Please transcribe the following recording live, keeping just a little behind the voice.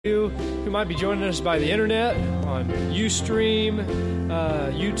You who might be joining us by the internet, on Ustream,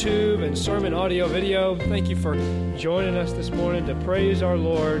 YouTube, and sermon audio video, thank you for joining us this morning to praise our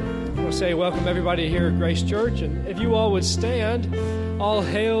Lord. I want to say welcome everybody here at Grace Church, and if you all would stand, all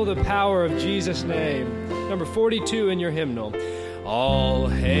hail the power of Jesus' name. Number 42 in your hymnal. All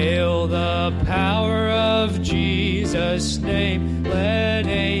hail the power of Jesus' name, let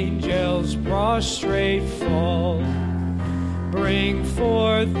angels prostrate fall. Bring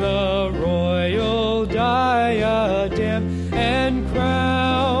forth the royal diadem and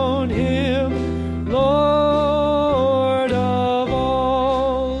crown him Lord of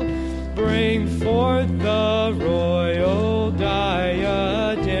all. Bring forth the royal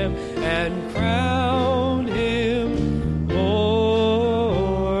diadem and crown him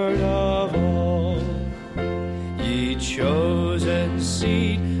Lord of all. Ye chosen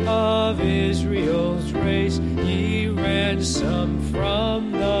seed of Israel's race, ye ransom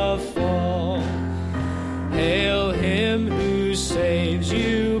from the fall. Hail him who saves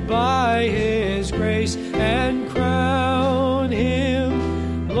you by his grace and crown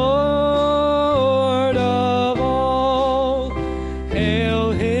him Lord of all.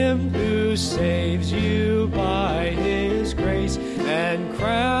 Hail him who saves you by his grace and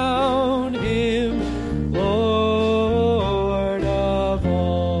crown him Lord of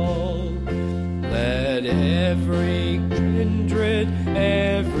all. Let every kindred,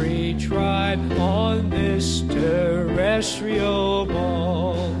 every tribe on this terrestrial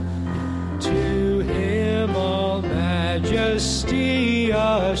ball, to him all majesty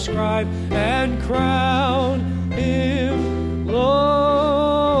ascribe and crown him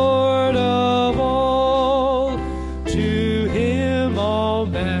Lord of all. To him all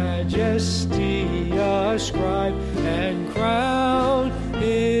majesty ascribe and crown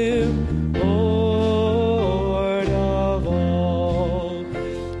him Lord of all.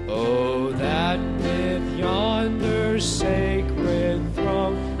 Oh, that with yonder sacred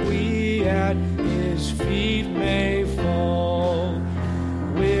throng we at his feet may fall,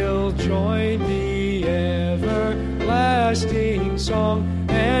 we'll join the everlasting song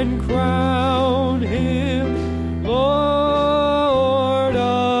and crown him Lord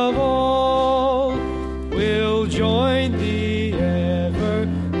of all. We'll join the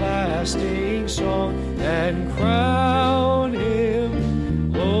everlasting song and crown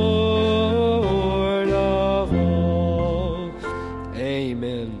him Lord of all.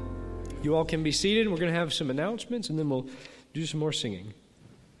 Amen. You all can be seated. We're going to have some announcements, and then we'll do some more singing.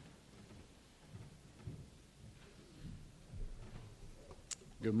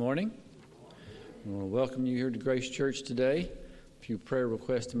 Good morning. I want to welcome you here to Grace Church today. A few prayer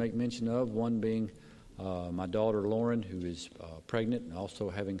requests to make mention of, one being my daughter Lauren, who is pregnant and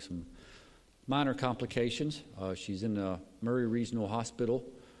also having some minor complications. She's in the Murray Regional Hospital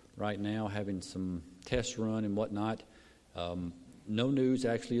right now having some tests run and whatnot. No news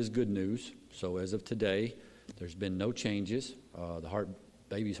actually is good news. So as of today, there's been no changes. The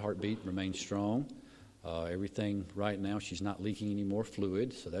baby's heartbeat remains strong. Everything right now, she's not leaking any more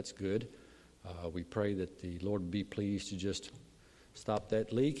fluid, so that's good. We pray that the Lord be pleased to just stop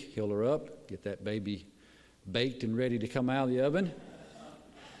that leak, heal her up, get that baby baked and ready to come out of the oven.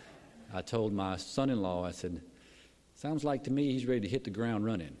 I told my son-in-law, I said, sounds like to me he's ready to hit the ground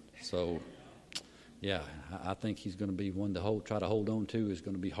running. So, yeah, I think he's going to be one to try to hold on to. Is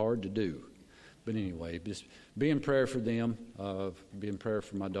going to be hard to do. But anyway, just be in prayer for them, be in prayer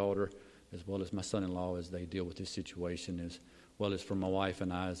for my daughter, as well as my son-in-law as they deal with this situation, as well as for my wife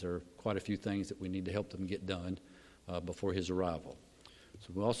and I, as there are quite a few things that we need to help them get done before his arrival.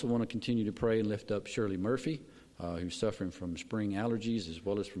 So we also want to continue to pray and lift up Shirley Murphy, who's suffering from spring allergies as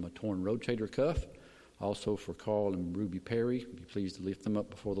well as from a torn rotator cuff. Also for Carl and Ruby Perry, be pleased to lift them up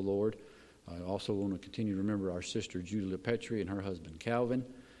before the Lord. I also want to continue to remember our sister Judy LePetri and her husband Calvin,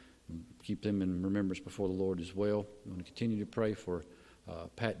 and keep them in remembrance before the Lord as well. We want to continue to pray for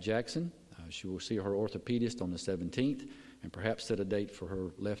Pat Jackson. She will see her orthopedist on the 17th and perhaps set a date for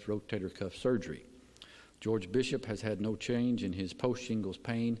her left rotator cuff surgery. George Bishop has had no change in his post-shingles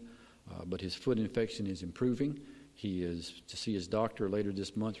pain, but his foot infection is improving. He is to see his doctor later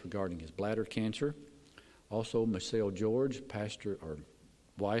this month regarding his bladder cancer. Also, Michelle George,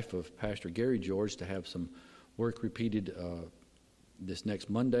 wife of Pastor Gary George, to have some work repeated this next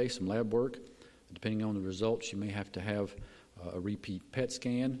Monday, some lab work. Depending on the results, she may have to have a repeat PET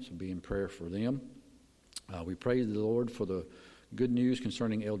scan, so be in prayer for them. We praise the Lord for the good news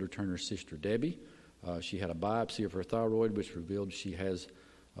concerning Elder Turner's sister Debbie. She had a biopsy of her thyroid, which revealed she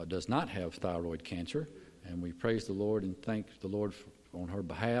does not have thyroid cancer, and we praise the Lord and thank the Lord on her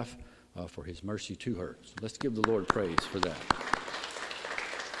behalf for his mercy to her. So let's give the Lord praise for that.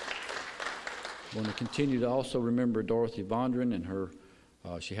 I want to continue to also remember Dorothy Vondran and her.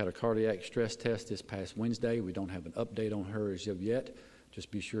 She had a cardiac stress test this past Wednesday. We don't have an update on her as of yet.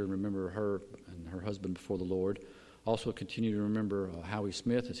 Just be sure and remember her and her husband before the Lord. Also continue to remember Howie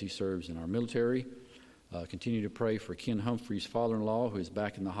Smith as he serves in our military. Continue to pray for Ken Humphrey's father-in-law, who is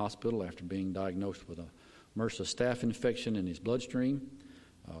back in the hospital after being diagnosed with a MRSA staph infection in his bloodstream.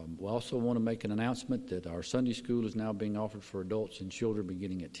 We also want to make an announcement that our Sunday school is now being offered for adults and children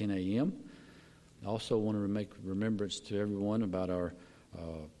beginning at 10 a.m. I also want to make remembrance to everyone about our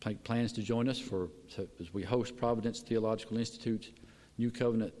plans to join us as we host Providence Theological Institute's New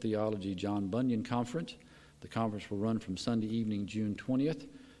Covenant Theology John Bunyan Conference. The conference will run from Sunday evening, June 20th,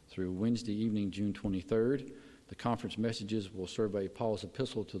 through Wednesday evening, June 23rd. The conference messages will survey Paul's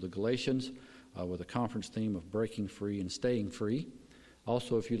epistle to the Galatians with a conference theme of breaking free and staying free.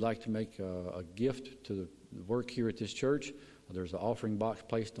 Also, if you'd like to make a gift to the work here at this church, there's an offering box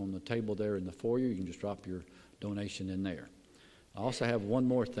placed on the table there in the foyer. You can just drop your donation in there. I also have one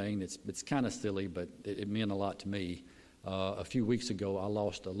more thing that's kind of silly, but it meant a lot to me. A few weeks ago, I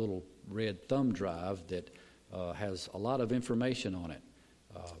lost a little red thumb drive that has a lot of information on it.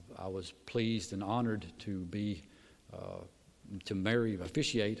 I was pleased and honored to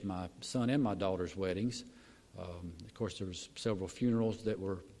officiate my son and my daughter's weddings. Of course, there was several funerals that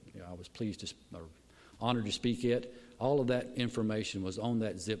I was honored to speak at. All of that information was on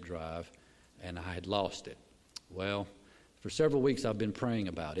that zip drive, and I had lost it. Well, for several weeks I've been praying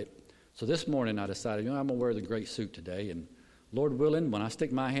about it. So this morning I decided, I'm going to wear the gray suit today, and Lord willing, when I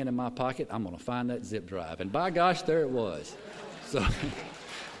stick my hand in my pocket, I'm going to find that zip drive. And by gosh, there it was. So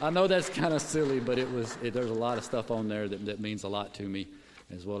I know that's kind of silly, but there's a lot of stuff on there that means a lot to me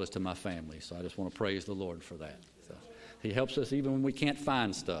as well as to my family. So I just want to praise the Lord for that. So He helps us even when we can't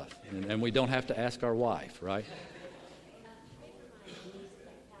find stuff, and we don't have to ask our wife, right?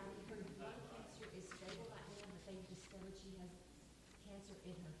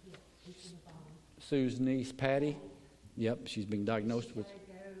 Sue's niece, Patty. Yep, she's been diagnosed with.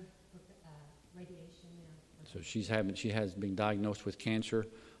 So she has been diagnosed with cancer.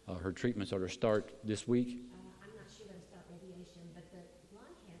 Her treatments are to start this week. I'm not sure that it's about radiation, but the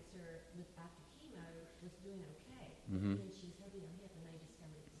lung cancer after chemo was doing okay. Mm-hmm. And then she's having her hip, and they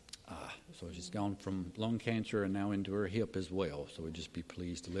discovered So she's gone from lung cancer and now into her hip as well. So we'd just be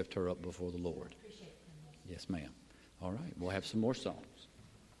pleased to lift her up before the Lord. Appreciate it. Yes, ma'am. All right, we'll have some more songs.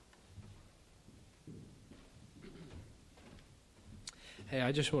 Hey,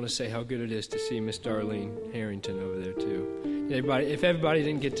 I just want to say how good it is to see Miss Darlene Harrington over there, too. If everybody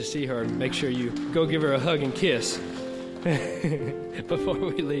didn't get to see her, make sure you go give her a hug and kiss before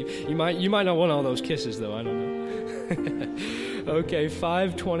we leave. You might not want all those kisses, though. I don't know. Okay,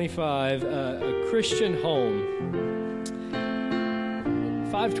 525, a Christian home.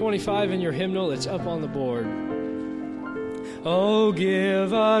 525 in your hymnal. It's up on the board. Oh,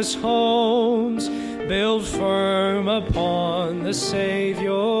 give us homes built firm upon the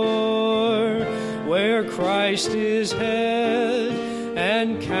Savior, where Christ is head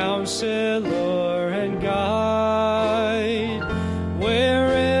and counselor and guide,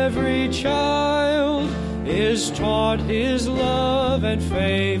 where every child is taught His love and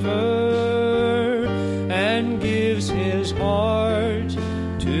favor, and gives his heart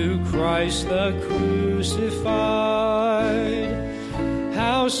to Christ the crucified.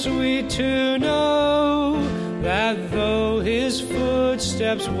 How sweet to know that though His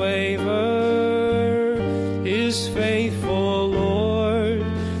footsteps waver, His faithful Lord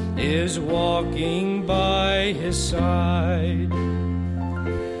is walking by His side.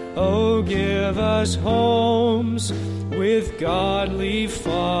 Oh, give us homes with godly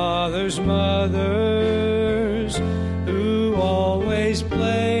fathers, mothers, who always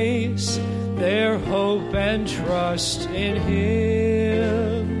place their hope and trust in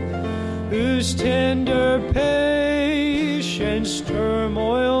Him, whose tender patience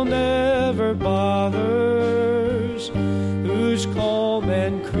turmoil never bothers, whose calm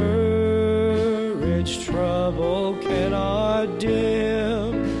and courage trouble cannot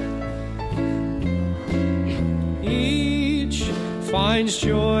dim. Each finds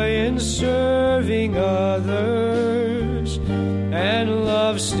joy in serving others, and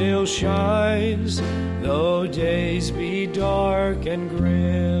love still shines, though days be dark and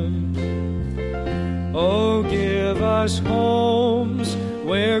grim. Oh, give us homes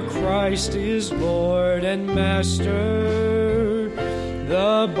where Christ is Lord and Master,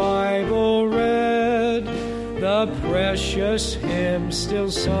 the Bible read, the precious hymn still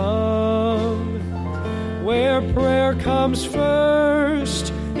sung, where prayer comes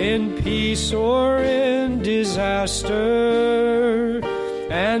first in peace or in disaster,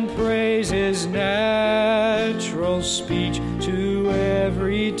 and praise is natural speech to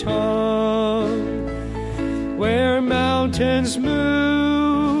every tongue. Where mountains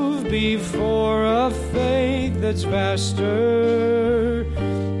move before a faith that's vaster,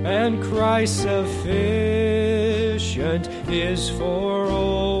 and Christ sufficient is for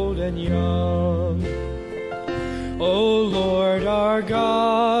old and young. O Lord our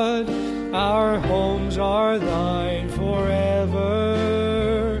God, our homes are thine forever.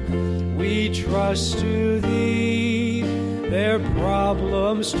 We trust to thee their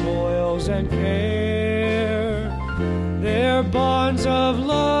problems, toils, and care, their bonds of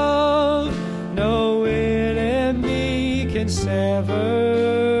love no enemy can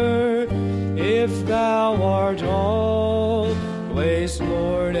sever. If thou art always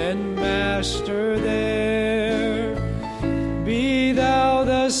Lord and Master there, be thou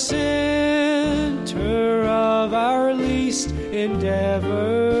the center of our least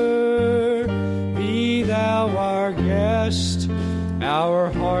endeavor. Be thou our guest,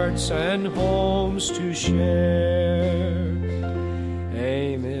 our hearts and homes to share.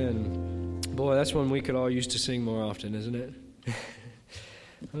 Amen. Boy, that's one we could all use to sing more often, isn't it?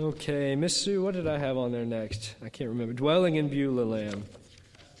 Okay, Miss Sue, what did I have on there next? I can't remember. Dwelling in Beulah Land.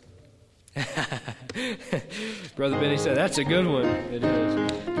 Brother Benny said, that's a good one. It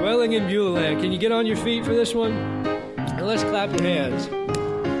is. Dwelling in Beulah Land. Can you get on your feet for this one? And let's clap your hands.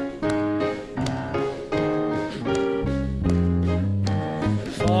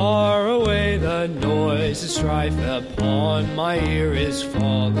 Far away the noise and strife upon my ear is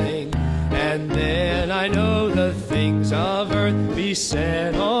falling, and then I know the things of earth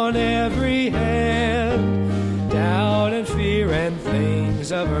beset on every hand. Doubt and fear and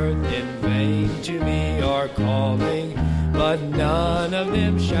things of earth in vain to me are calling, but none of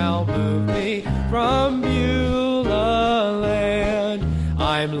them shall move me from Beulah Land.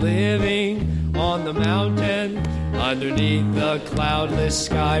 I'm living on the mountain underneath the cloudless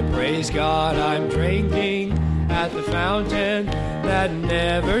sky. Praise God, I'm drinking at the fountain that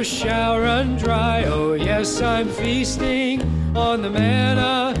never shall run dry. Oh yes, I'm feasting on the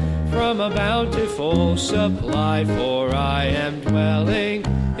manna from a bountiful supply, for I am dwelling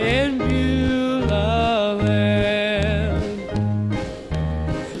in Beulah Land.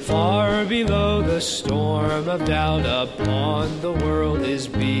 Far below the storm of doubt upon the world is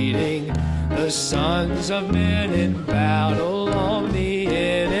beating, the sons of men in battle on the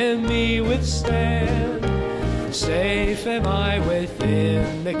enemy withstand. Safe am I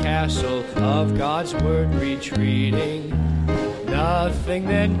within the castle of God's word retreating. Nothing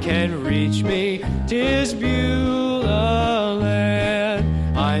then can reach me, 'tis Beulah Land.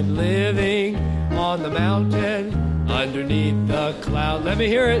 I'm living on the mountain underneath the cloud. Let me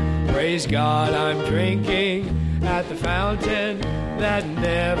hear it. Praise God, I'm drinking at the fountain that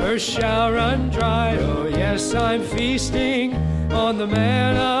never shall run dry. Oh yes, I'm feasting on the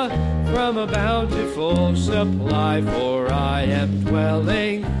manna from a bountiful supply, for I am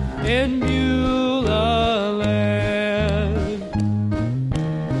dwelling in Beulah Land.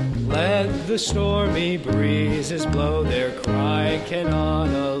 Let the stormy breezes blow, their cry cannot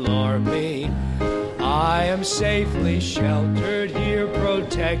alarm me. I am safely sheltered here,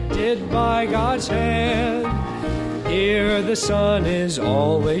 protected by God's hand. Here the sun is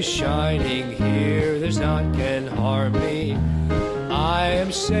always shining, here there's none can harm me. I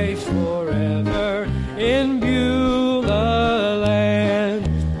am safe forever in Beulah Land.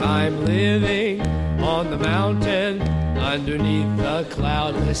 I'm living on the mountain underneath the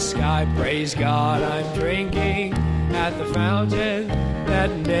cloudless sky. Praise God, I'm drinking at the fountain that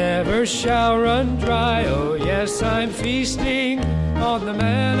never shall run dry. Oh yes, I'm feasting on the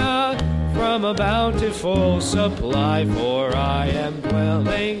manna from a bountiful supply, for I am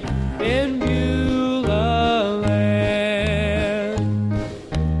dwelling in Beulah Land.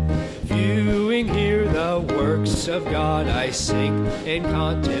 Viewing here the works of God, I sink in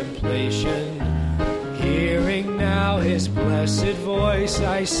contemplation. Hearing now his blessed voice,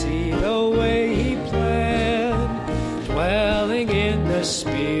 I see the way he planned. Dwelling in the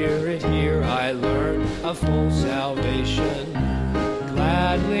Spirit here, I learn a full salvation.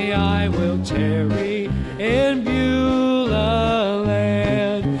 Gladly I will tarry in Beulah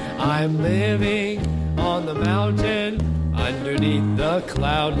Land. I'm living on the mountain underneath the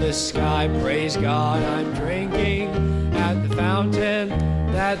cloudless sky. Praise God, I'm drinking at the fountain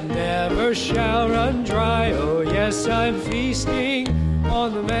that never shall run dry. Oh yes, I'm feasting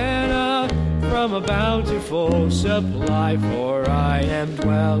on the manna from a bountiful supply, for I am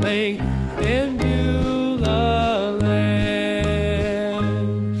dwelling in Beulah Land.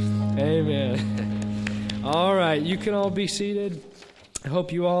 Amen. All right, you can all be seated. I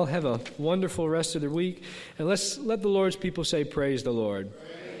hope you all have a wonderful rest of the week. And let's let the Lord's people say, praise the Lord.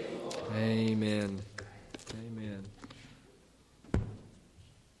 Praise the Lord. Amen. Amen.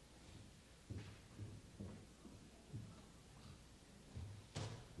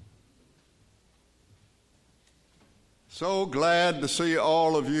 So glad to see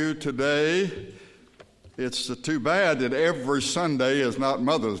all of you today. It's too bad that every Sunday is not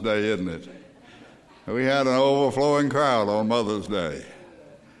Mother's Day, isn't it? We had an overflowing crowd on Mother's Day.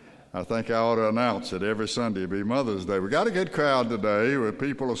 I think I ought to announce that every Sunday be Mother's Day. We got a good crowd today where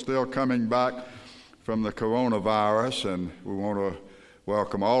people are still coming back from the coronavirus, and we want to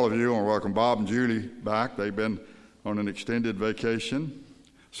welcome all of you and welcome Bob and Julie back. They've been on an extended vacation,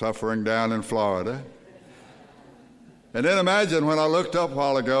 suffering down in Florida. And then imagine when I looked up a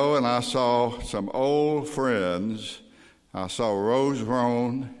while ago and I saw some old friends. I saw Rose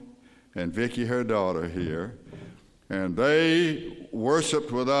Roan and Vicki, her daughter, here. And they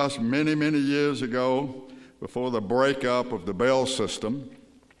worshiped with us many, many years ago before the breakup of the Bell system.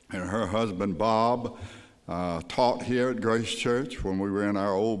 And her husband, Bob, taught here at Grace Church when we were in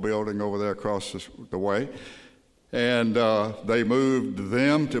our old building over there across the way. And they moved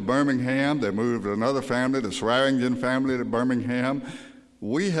them to Birmingham. They moved another family, the Swearingen family, to Birmingham.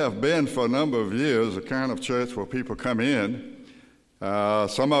 We have been for a number of years a kind of church where people come in.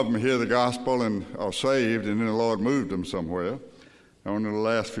 Some of them hear the gospel and are saved, and then the Lord moved them somewhere. Only the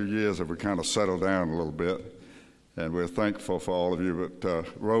last few years have we kind of settled down a little bit. And we're thankful for all of you.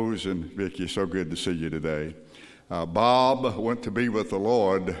 But Rose and Vicki, so good to see you today. Bob went to be with the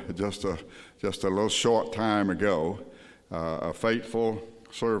Lord just a little short time ago, a faithful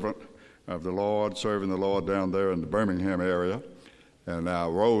servant of the Lord, serving the Lord down there in the Birmingham area. And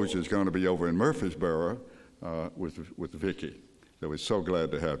now Rose is going to be over in Murfreesboro with Vicki. So we're so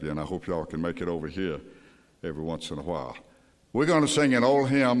glad to have you, and I hope y'all can make it over here every once in a while. We're going to sing an old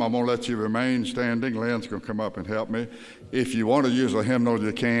hymn. I'm going to let you remain standing. Lynn's going to come up and help me. If you want to use a hymnal,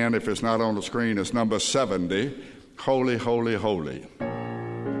 you can. If it's not on the screen, it's number 70, Holy, Holy, Holy.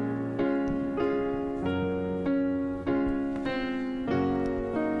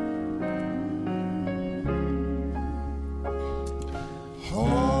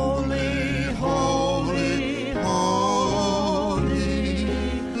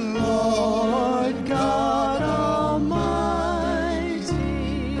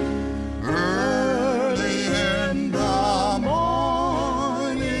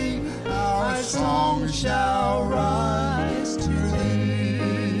 Shall rise to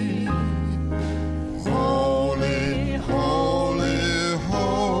thee. Holy, holy,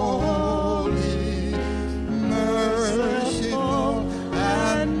 holy, merciful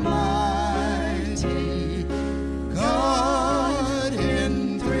and mighty, God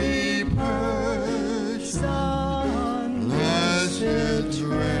in three persons, blessed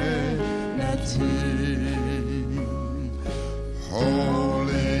Trinity.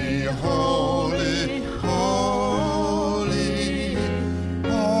 Holy, holy, holy,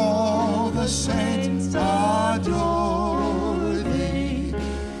 all the saints adore thee,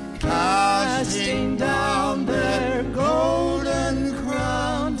 casting down their golden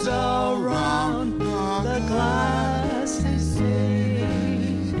crowns around the glassy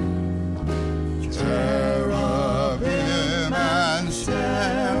sea. Cherubim and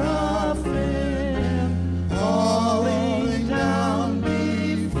seraphim falling down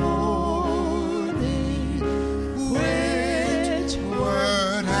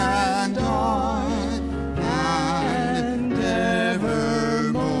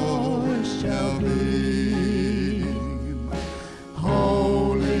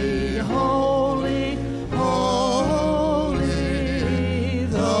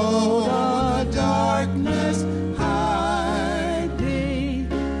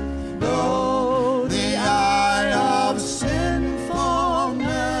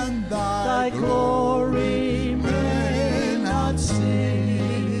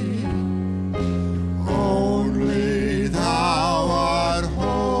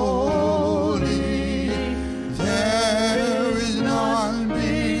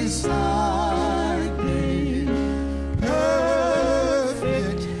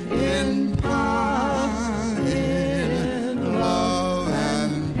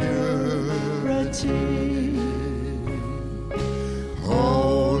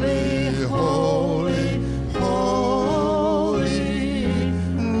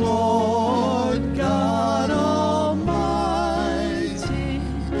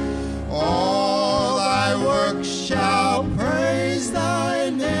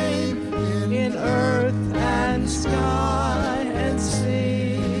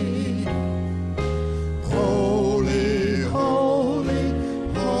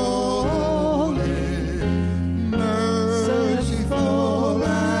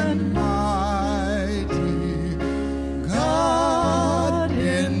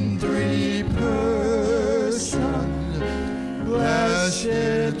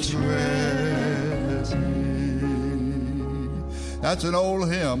blessed Trinity. That's an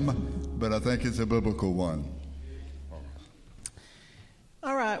old hymn, but I think it's a biblical one.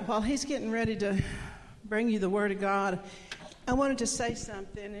 All right, while he's getting ready to bring you the Word of God, I wanted to say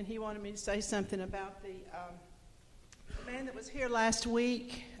something, and he wanted me to say something about the man that was here last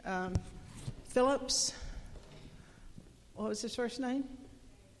week, Phillips. What was his first name?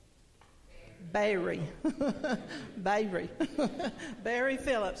 Barry. Barry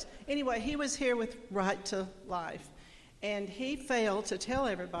Phillips. Anyway, he was here with Right to Life, and he failed to tell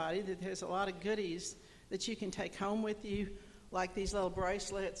everybody that there's a lot of goodies that you can take home with you, like these little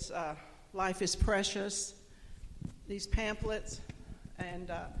bracelets, Life is Precious, these pamphlets, and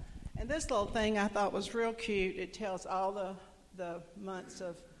this little thing I thought was real cute. It tells all the months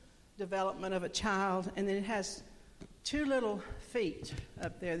of development of a child, and then it has 2 little feet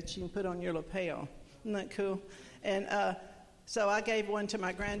up there that you can put on your lapel. Isn't that cool? And so I gave one to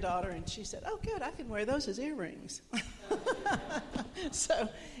my granddaughter, and she said, "Oh, good, I can wear those as earrings." So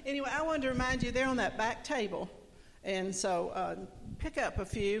anyway, I wanted to remind you they're on that back table. And so pick up a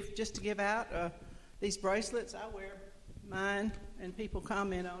few just to give out. These bracelets, I wear mine, and people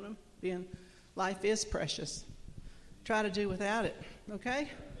comment on them, being life is precious. Try to do without it,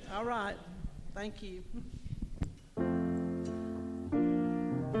 okay? All right. Thank you.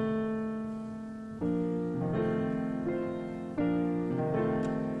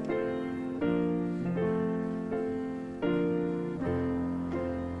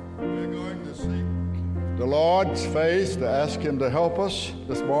 The Lord's face to ask Him to help us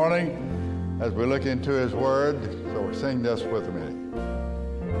this morning as we look into His Word. So sing this with me.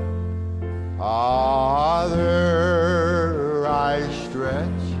 Father, I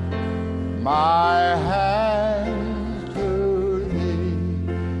stretch my hands to Thee.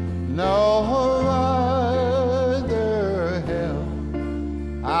 No other help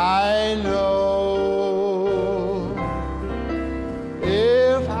I know.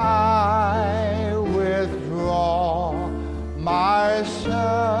 If I withdraw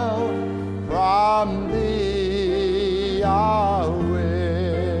myself from Thee,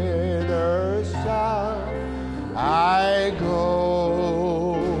 whither shall I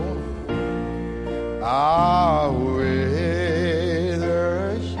go?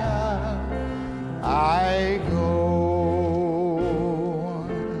 Whither shall I go?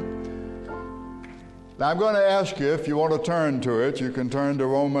 Now I'm going to ask you, if you want to turn to it, you can turn to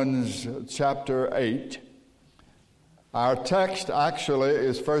Romans chapter 8. Our text actually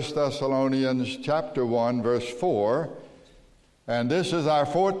is 1 Thessalonians chapter 1, verse 4, and this is our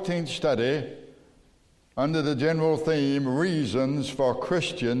 14th study under the general theme, Reasons for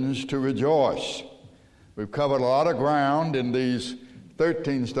Christians to Rejoice. We've covered a lot of ground in these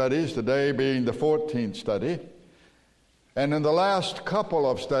 13 studies, today being the 14th study. And in the last couple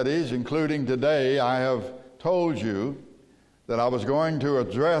of studies, including today, I have told you that I was going to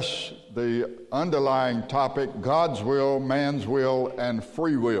address the underlying topic, God's will, man's will, and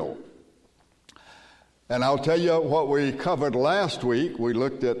free will. And I'll tell you what we covered last week. We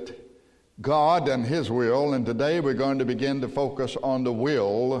looked at God and His will, and today we're going to begin to focus on the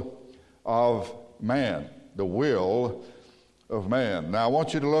will of man, the will of man. Now I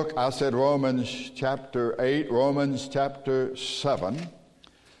want you to look, I said Romans chapter 8, Romans chapter 7.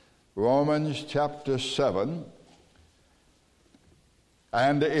 Romans chapter 7.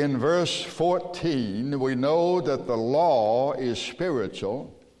 And in verse 14, we know that the law is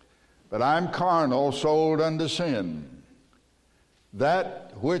spiritual, but I'm carnal, sold unto sin.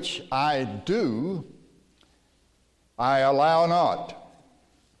 That which I do, I allow not.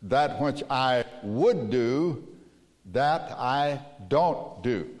 That which I would do, that I don't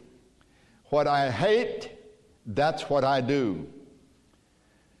do. What I hate, that's what I do.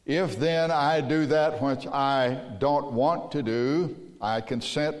 If then I do that which I don't want to do, I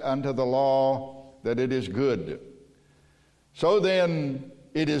consent unto the law that it is good. So then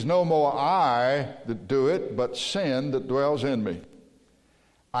it is no more I that do it, but sin that dwells in me.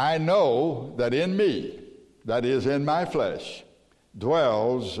 I know that in me, that is in my flesh,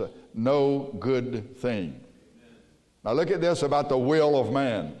 dwells no good thing. Now look at this about the will of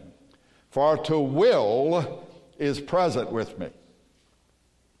man. For to will is present with me.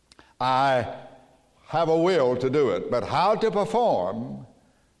 I have a will to do it, but how to perform,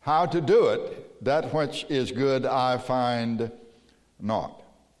 how to do it, that which is good I find not.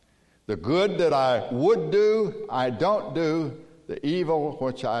 The good that I would do, I don't do. The evil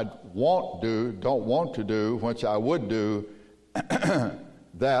which I don't want to do, which I would do,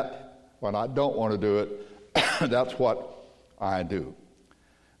 that when I don't want to do it, that's what I do.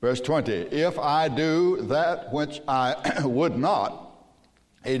 Verse 20, if I do that which I would not,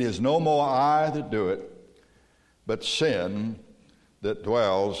 It is no more I that do it, but sin that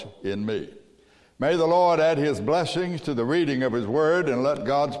dwells in me. May the Lord add his blessings to the reading of his word, and let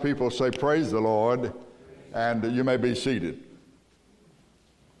God's people say, praise the Lord, and you may be seated.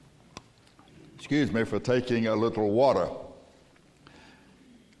 Excuse me for taking a little water.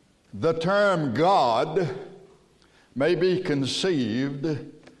 The term God may be conceived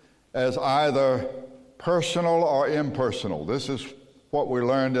as either personal or impersonal. This is what we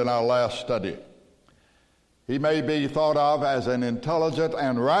learned in our last study. He may be thought of as an intelligent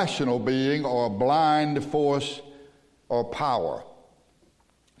and rational being or a blind force or power.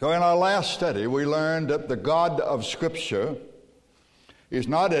 So in our last study, we learned that the God of Scripture is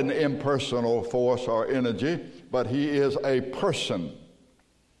not an impersonal force or energy, but he is a person.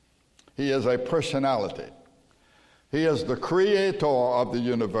 He is a personality. He is the creator of the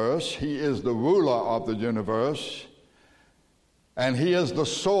universe. He is the ruler of the universe. And he is the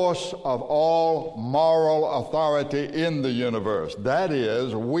source of all moral authority in the universe. That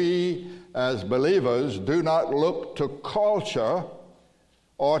is, we as believers do not look to culture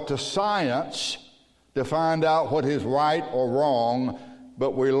or to science to find out what is right or wrong,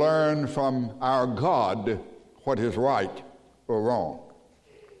 but we learn from our God what is right or wrong.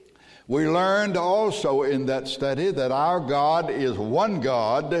 We learned also in that study that our God is one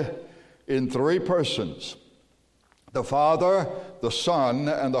God in three persons: the Father, the Son,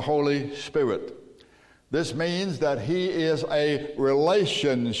 and the Holy Spirit. This means that he is a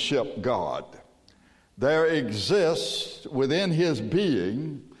relationship God. There exists within his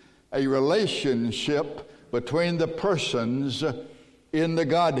being a relationship between the persons in the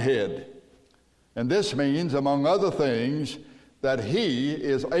Godhead. And this means, among other things, that he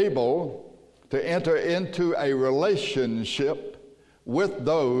is able to enter into a relationship with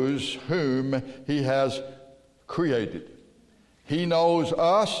those whom he has created. He knows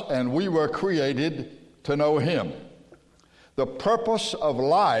us, and we were created to know him. The purpose of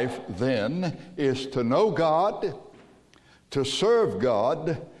life, then, is to know God, to serve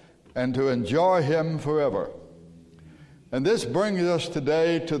God, and to enjoy him forever. And this brings us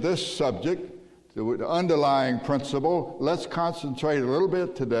today to this subject, the underlying principle. Let's concentrate a little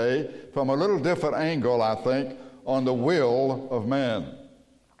bit today from a little different angle, I think, on the will of man.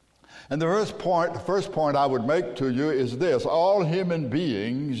 And the first point I would make to you is this: all human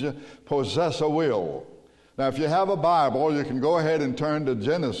beings possess a will. Now, if you have a Bible, you can go ahead and turn to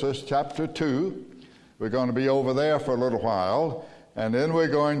Genesis chapter 2. We're going to be over there for a little while, and then we're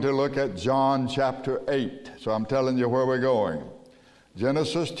going to look at John chapter 8. So I'm telling you where we're going.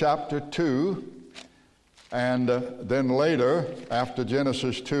 Genesis chapter 2, and then later, after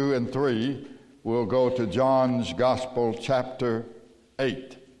Genesis 2 and 3, we'll go to John's Gospel chapter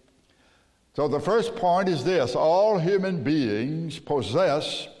 8. So the first point is this: all human beings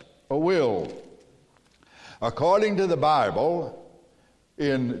possess a will. According to the Bible,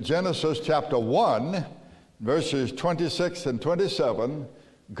 in Genesis chapter 1, verses 26 and 27,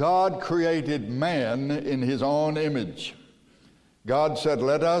 God created man in his own image. God said,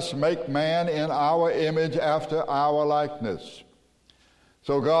 "Let us make man in our image after our likeness."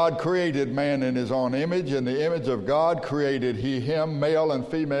 So God created man in his own image. In the image of God created he him, male and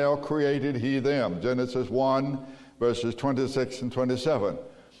female created he them. Genesis 1, verses 26 and 27.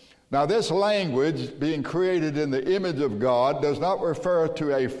 Now this language, being created in the image of God, does not refer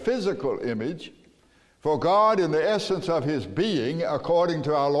to a physical image. For God, in the essence of his being, according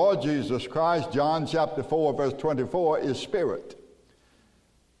to our Lord Jesus Christ, John chapter 4, verse 24, is spirit.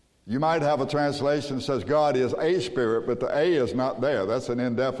 You might have a translation that says God is a spirit, but the a is not there. That's an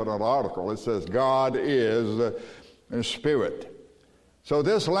indefinite article. It says God is a spirit. So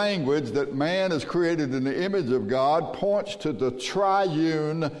this language that man is created in the image of God points to the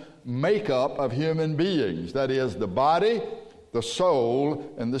triune makeup of human beings. That is, the body, the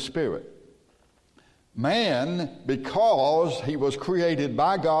soul, and the spirit. Man, because he was created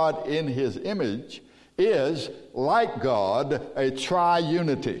by God in his image, is, like God, a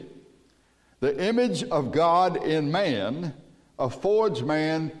triunity. The image of God in man affords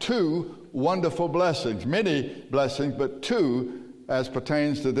man two wonderful blessings. Many blessings, but two as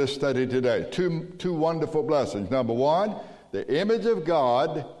pertains to this study today. Two wonderful blessings. Number one, the image of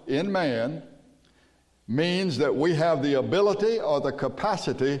God in man means that we have the ability or the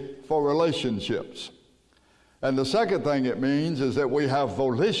capacity for relationships. And the second thing it means is that we have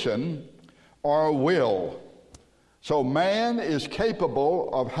volition or will. So man is capable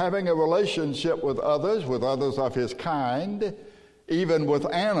of having a relationship with others of his kind, even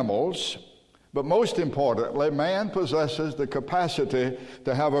with animals. But most importantly, man possesses the capacity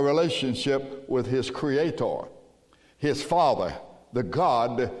to have a relationship with his Creator, his Father, the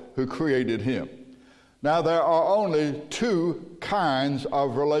God who created him. Now, there are only two kinds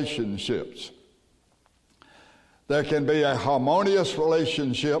of relationships. There can be a harmonious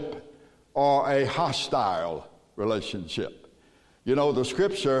relationship or a hostile relationship. You know, the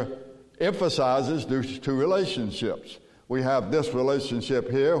Scripture emphasizes these two relationships. We have this relationship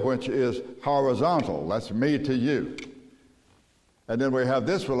here, which is horizontal. That's me to you. And then we have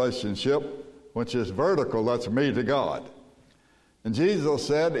this relationship, which is vertical. That's me to God. And Jesus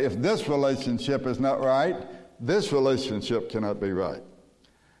said, if this relationship is not right, this relationship cannot be right.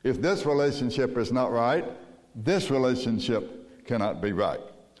 If this relationship is not right, this relationship cannot be right.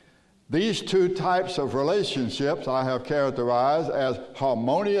 These two types of relationships I have characterized as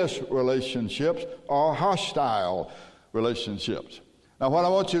harmonious relationships or hostile relationships. Now, what I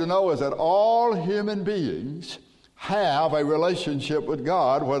want you to know is that all human beings have a relationship with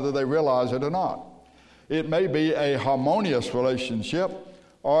God, whether they realize it or not. It may be a harmonious relationship,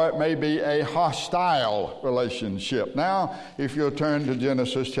 or it may be a hostile relationship. Now, if you'll turn to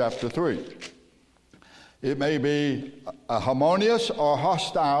Genesis chapter 3. It may be a harmonious or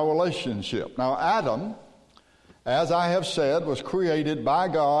hostile relationship. Now, Adam, as I have said, was created by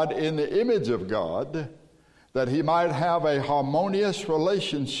God in the image of God, that he might have a harmonious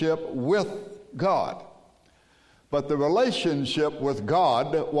relationship with God. But the relationship with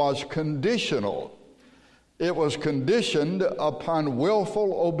God was conditional. It was conditioned upon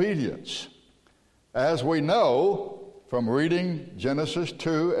willful obedience. As we know from reading Genesis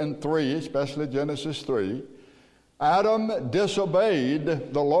 2 and 3, especially Genesis 3, Adam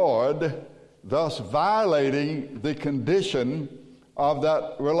disobeyed the Lord, thus violating the condition of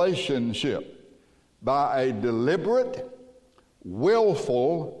that relationship. By a deliberate,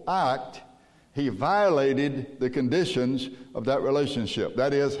 willful act, he violated the conditions of that relationship.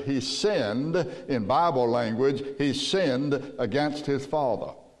 That is, he sinned, in Bible language, he sinned against his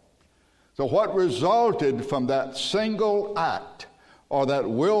Father. So what resulted from that single act or that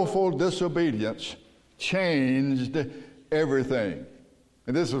willful disobedience changed everything.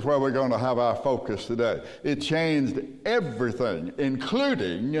 And this is where we're going to have our focus today. It changed everything,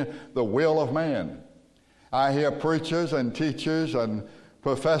 including the will of man. I hear preachers and teachers and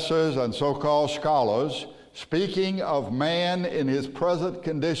professors and so-called scholars speaking of man in his present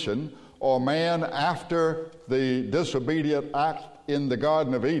condition, or man after the disobedient act in the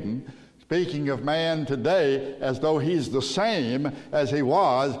Garden of Eden, speaking of man today as though he's the same as he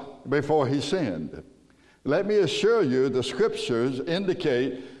was before he sinned. Let me assure you, the Scriptures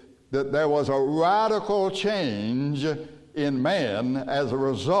indicate that there was a radical change in man as a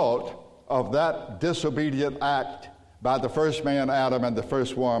result of that disobedient act by the first man, Adam, and the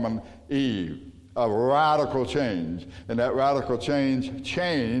first woman, Eve. A radical change. And that radical change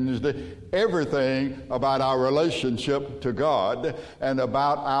changed everything about our relationship to God and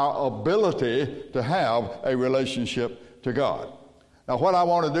about our ability to have a relationship to God. Now, what I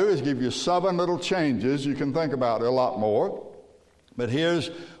want to do is give you 7 little changes. You can think about it a lot more. But here's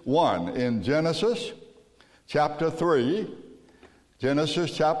one. In Genesis chapter 3,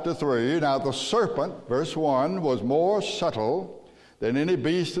 Genesis chapter 3, now the serpent, verse 1, was more subtle than any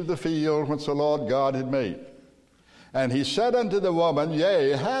beast of the field which the Lord God had made. And he said unto the woman,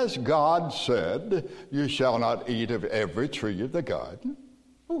 Yea, has God said, You shall not eat of every tree of the garden?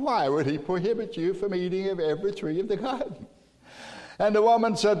 Why would he prohibit you from eating of every tree of the garden? And the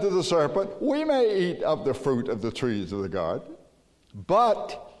woman said to the serpent, We may eat of the fruit of the trees of the garden,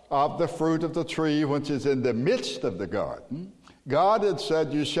 but of the fruit of the tree which is in the midst of the garden, God had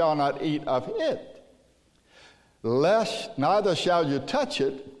said, You shall not eat of it, lest neither shall you touch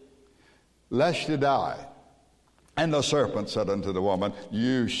it, lest you die. And the serpent said unto the woman,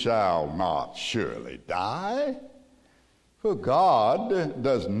 You shall not surely die, for God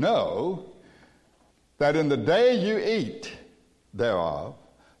does know that in the day you eat thereof,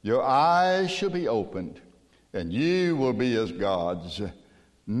 your eyes shall be opened, and you will be as gods,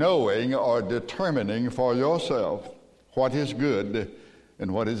 knowing or determining for yourself what is good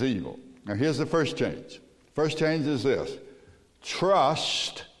and what is evil. Now here's the first change. First change is this.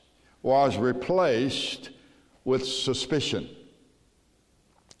 Trust was replaced with suspicion.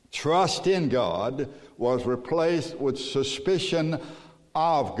 Trust in God was replaced with suspicion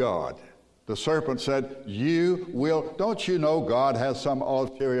of God. The serpent said, don't you know God has some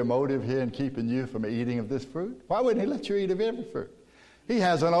ulterior motive here in keeping you from eating of this fruit? Why wouldn't he let you eat of every fruit? He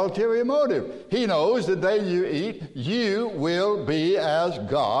has an ulterior motive. He knows the day you eat, you will be as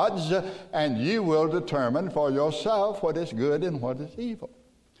gods, and you will determine for yourself what is good and what is evil.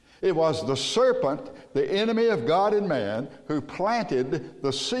 It was the serpent, the enemy of God and man, who planted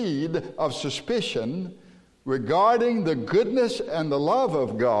the seed of suspicion regarding the goodness and the love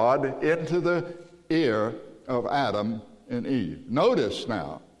of God into the ear of Adam and Eve. Notice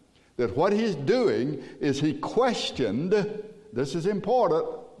now that what he's doing is he questioned, this is important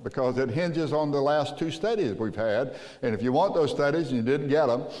because it hinges on the last two studies we've had, and if you want those studies and you didn't get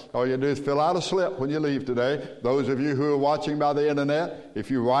them, all you do is fill out a slip when you leave today. Those of you who are watching by the internet, if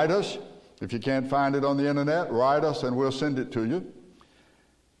you write us, if you can't find it on the internet, write us and we'll send it to you.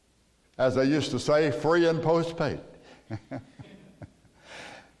 As they used to say, free and postpaid.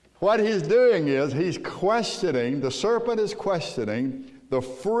 What he's doing is he's questioning, the serpent is questioning the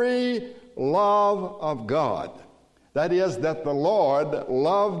free love of God. That is, that the Lord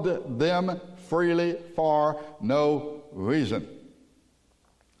loved them freely for no reason.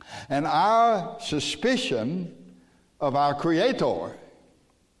 And our suspicion of our Creator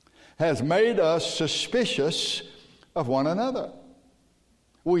has made us suspicious of one another.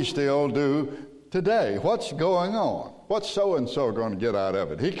 We still do today. What's going on? What's so-and-so going to get out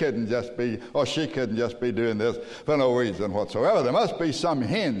of it? He couldn't just be, or she couldn't just be doing this for no reason whatsoever. There must be some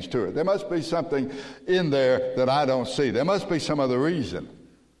hinge to it. There must be something in there that I don't see. There must be some other reason.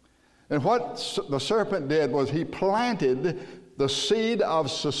 And what the serpent did was he planted the seed of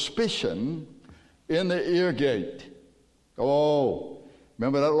suspicion in the ear gate. Oh,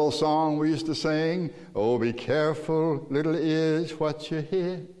 remember that little song we used to sing? Oh, be careful, little ears, what you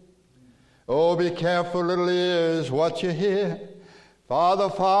hear. Oh, be careful, little ears, what you hear.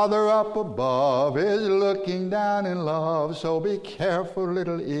 Father up above is looking down in love. So be careful,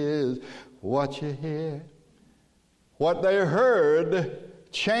 little ears, what you hear. What they heard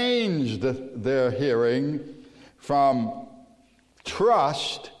changed their hearing from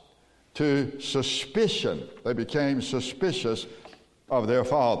trust to suspicion. They became suspicious of their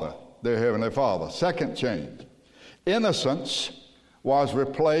Father, their Heavenly Father. Second change. Innocence was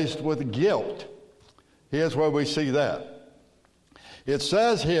replaced with guilt. Here's where we see that. It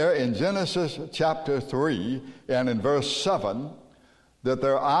says here in Genesis chapter 3 and in verse 7 that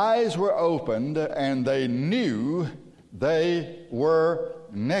their eyes were opened and they knew they were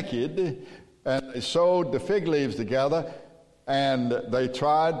naked, and they sewed the fig leaves together and they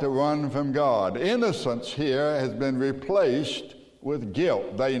tried to run from God. Innocence here has been replaced with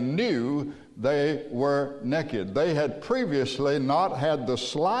guilt. They knew they were naked. They had previously not had the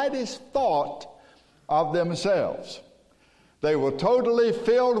slightest thought of themselves. They were totally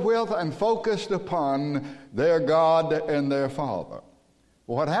filled with and focused upon their God and their Father.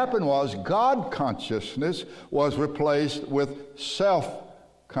 What happened was God consciousness was replaced with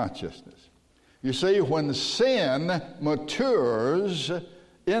self-consciousness. You see, when sin matures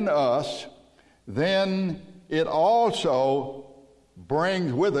in us, then it also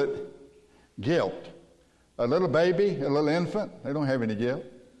brings with it guilt. A little baby, a little infant, they don't have any guilt.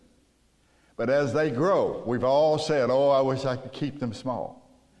 But as they grow, we've all said, oh, I wish I could keep them small.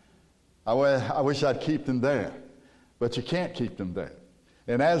 I wish I'd keep them there. But you can't keep them there.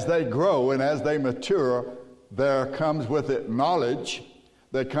 And as they grow and as they mature, there comes with it knowledge,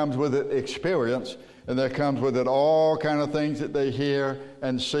 there comes with it experience, and there comes with it all kind of things that they hear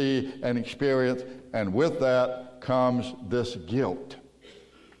and see and experience. And with that comes this guilt.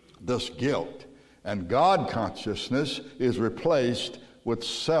 This guilt. And God consciousness is replaced with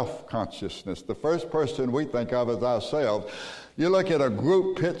self-consciousness. The first person we think of is ourselves. You look at a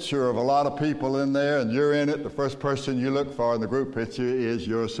group picture of a lot of people in there and you're in it, the first person you look for in the group picture is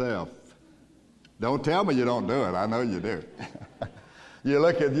yourself. Don't tell me you don't do it. I know you do. You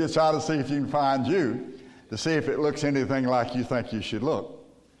try to see if you can find you, to see if it looks anything like you think you should look.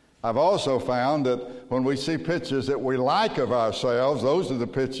 I've also found that when we see pictures that we like of ourselves, those are the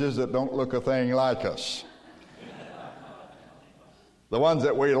pictures that don't look a thing like us. The ones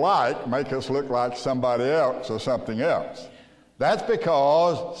that we like make us look like somebody else or something else. That's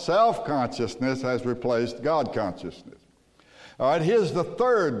because self-consciousness has replaced God consciousness. All right, here's the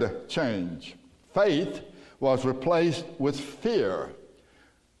third change. Faith was replaced with fear.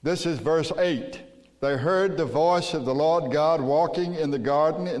 This is verse 8. They heard the voice of the Lord God walking in the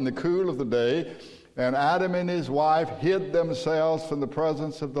garden in the cool of the day, and Adam and his wife hid themselves from the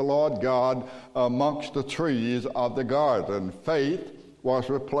presence of the Lord God amongst the trees of the garden. Faith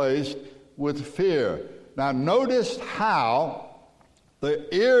was replaced with fear. Now notice how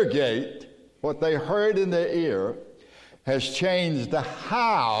the ear gate, what they heard in their ear, has changed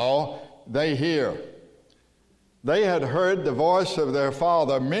how they hear. They had heard the voice of their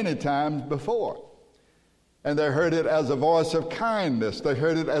Father many times before. And they heard it as a voice of kindness. They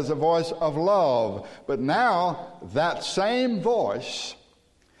heard it as a voice of love. But now that same voice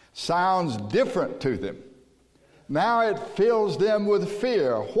sounds different to them. Now it fills them with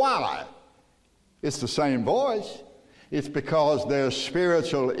fear. Why? It's the same voice. It's because their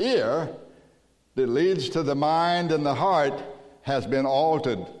spiritual ear that leads to the mind and the heart has been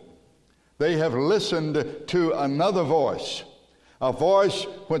altered. They have listened to another voice, a voice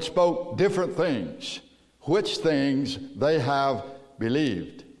which spoke different things, which things they have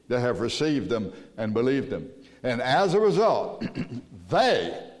believed. They have received them and believed them. And as a result,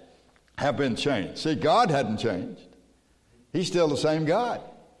 they have been changed. See, God hadn't changed. He's still the same God.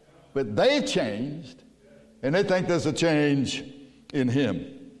 But they changed, and they think there's a change in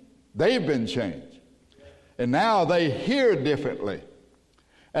Him. They've been changed. And now they hear differently,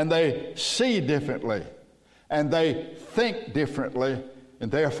 and they see differently, and they think differently,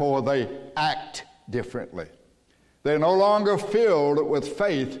 and therefore they act differently. They're no longer filled with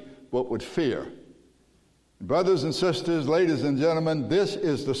faith, but with fear. Brothers and sisters, ladies and gentlemen, this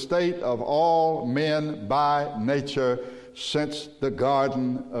is the state of all men by nature since the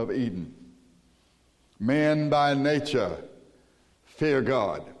Garden of Eden. Men by nature fear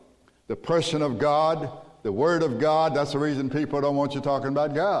God. The person of God, the Word of God, that's the reason people don't want you talking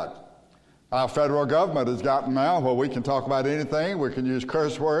about God. Our federal government has gotten now where we can talk about anything. We can use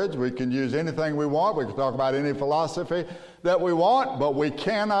curse words. We can use anything we want. We can talk about any philosophy that we want, but we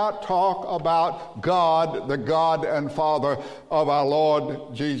cannot talk about God, the God and Father of our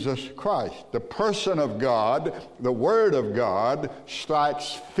Lord Jesus Christ. The person of God, the Word of God,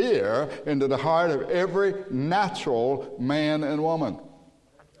 strikes fear into the heart of every natural man and woman.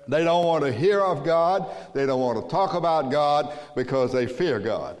 They don't want to hear of God. They don't want to talk about God because they fear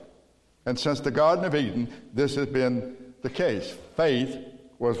God. And since the Garden of Eden, this has been the case. Faith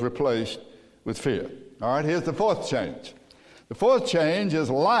was replaced with fear. All right, here's the fourth change. The fourth change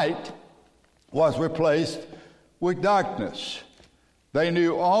is light was replaced with darkness. They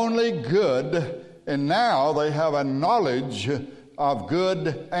knew only good, and now they have a knowledge of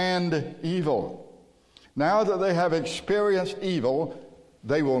good and evil. Now that they have experienced evil,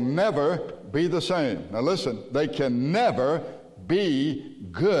 they will never be the same. Now listen, they can never be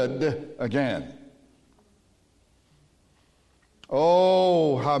good again.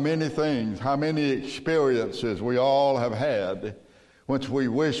 Oh, how many things, how many experiences we all have had which we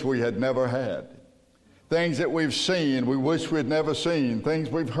wish we had never had. Things that we've seen, we wish we'd never seen. Things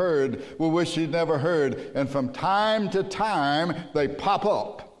we've heard, we wish we'd never heard. And from time to time, they pop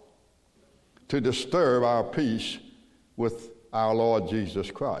up to disturb our peace with our Lord Jesus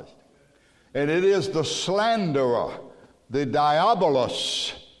Christ. And it is the slanderer, the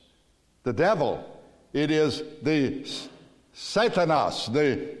diabolos, the devil. It is the Satanas,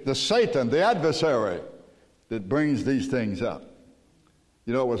 the Satan, the adversary, that brings these things up.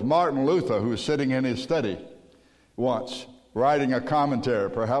 You know, it was Martin Luther who was sitting in his study once, writing a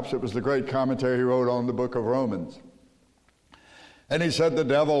commentary. Perhaps it was the great commentary he wrote on the book of Romans. And he said the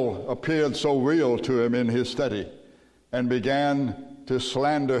devil appeared so real to him in his study and began to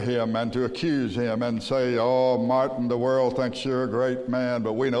slander him and to accuse him and say, "Oh, Martin, the world thinks you're a great man,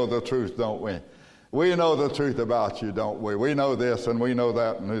 but we know the truth, don't we? We know the truth about you, don't we? We know this and we know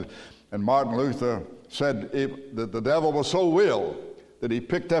that." And Martin Luther said that the devil was so real that he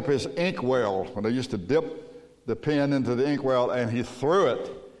picked up his inkwell, when they used to dip the pen into the inkwell, and he threw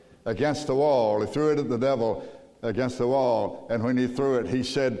it against the wall. He threw it at the devil against the wall. And when he threw it, he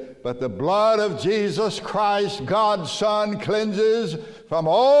said, "But the blood of Jesus Christ, God's Son, cleanses from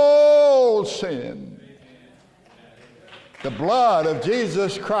all sin." The blood of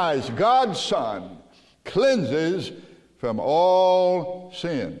Jesus Christ, God's Son, cleanses from all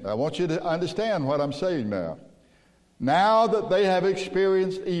sin. I want you to understand what I'm saying now. Now that they have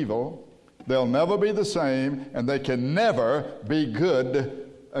experienced evil, they'll never be the same, and they can never be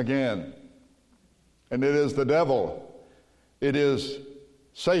good again. And it is the devil, it is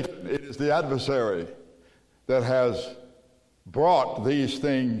Satan, it is the adversary that has brought these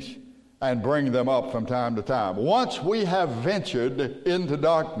things and bring them up from time to time. Once we have ventured into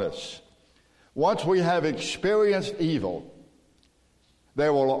darkness, once we have experienced evil,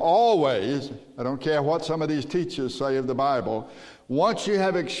 there will always, I don't care what some of these teachers say of the Bible, once you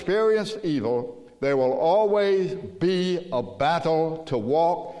have experienced evil, there will always be a battle to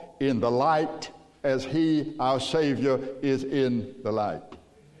walk in the light as He, our Savior, is in the light.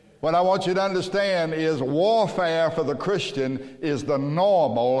 What I want you to understand is warfare for the Christian is the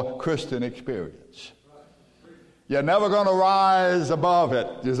normal Christian experience. You're never going to rise above it.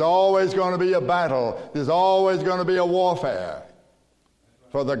 There's always going to be a battle. There's always going to be a warfare.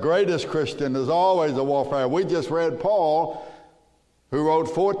 For the greatest Christian, there's always a warfare. We just read Paul, who wrote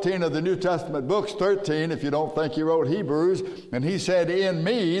 14 of the New Testament books, 13 if you don't think he wrote Hebrews, and he said, "In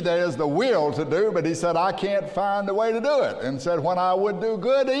me there's the will to do," but he said, "I can't find the way to do it," and said, "When I would do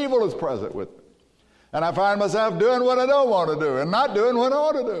good, evil is present with me." And I find myself doing what I don't want to do and not doing what I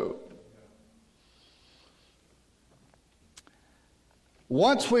ought to do.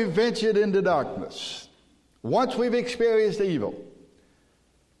 Once we've ventured into darkness, once we've experienced evil,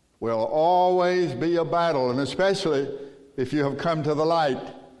 will always be a battle, and especially if you have come to the light,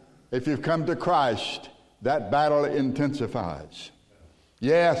 if you've come to Christ, that battle intensifies.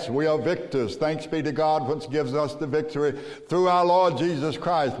 Yes, we are victors. Thanks be to God which gives us the victory through our Lord Jesus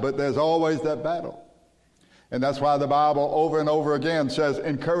Christ, but there's always that battle. And that's why the Bible over and over again says,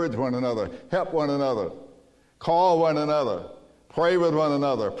 encourage one another, help one another, call one another, pray with one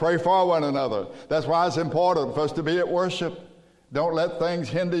another, pray for one another. That's why it's important for us to be at worship. Don't let things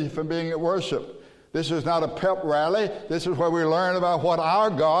hinder you from being at worship. This is not a pep rally. This is where we learn about what our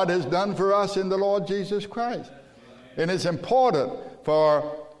God has done for us in the Lord Jesus Christ. And it's important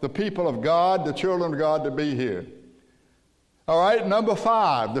for the people of God, the children of God, to be here. All right, number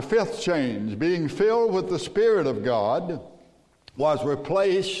 5, the 5th change, being filled with the Spirit of God, was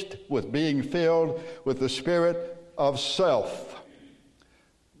replaced with being filled with the spirit of self.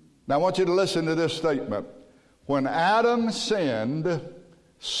 Now I want you to listen to this statement. When Adam sinned,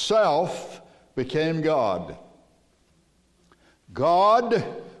 self became God. God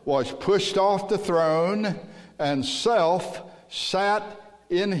was pushed off the throne, and self sat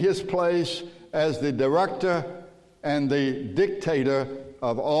in his place as the director and the dictator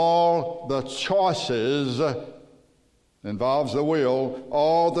of all the choices, involves the will,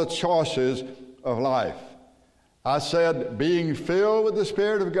 all the choices of life. I said being filled with the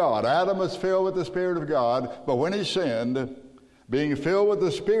Spirit of God. Adam was filled with the Spirit of God, but when he sinned, being filled with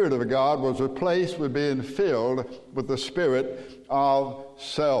the Spirit of God was replaced with being filled with the spirit of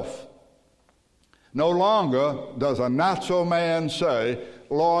self. No longer does a natural man say,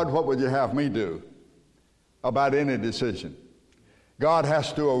 Lord, what would you have me do about any decision? God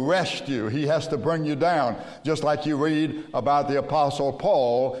has to arrest you. He has to bring you down, just like you read about the Apostle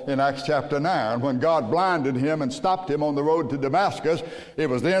Paul in Acts chapter 9. When God blinded him and stopped him on the road to Damascus, it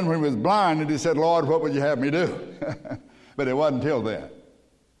was then when he was blinded he said, Lord, what would you have me do? But it wasn't till then.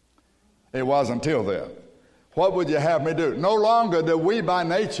 It wasn't till then. What would you have me do? No longer do we by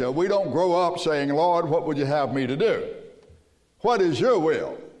nature, we don't grow up saying, Lord, what would you have me to do? What is your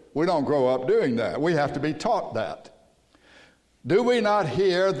will? We don't grow up doing that. We have to be taught that. Do we not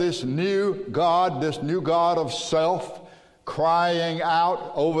hear this new God of self, crying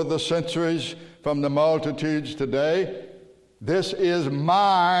out over the centuries from the multitudes today? This is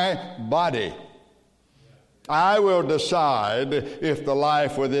my body. I will decide if the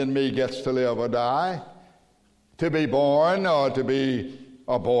life within me gets to live or die, to be born or to be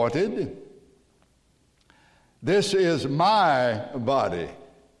aborted. This is my body.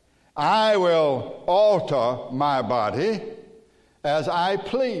 I will alter my body as I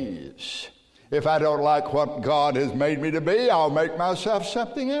please. If I don't like what God has made me to be, I'll make myself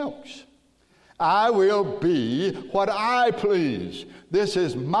something else. I will be what I please. This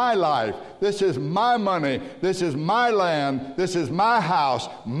is my life. This is my money. This is my land. This is my house.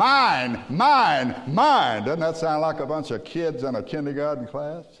 Mine, mine, mine. Doesn't that sound like a bunch of kids in a kindergarten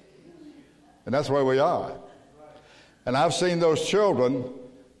class? And that's where we are. And I've seen those children.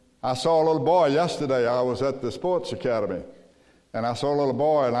 I saw a little boy yesterday. I was at the sports academy. And I saw a little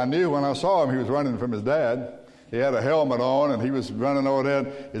boy, and I knew when I saw him he was running from his dad. He had a helmet on, and he was running over there.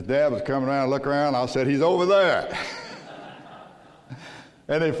 His dad was coming around, look around. I said, he's over there.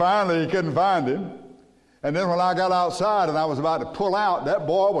 And he couldn't find him. And then when I got outside and I was about to pull out, that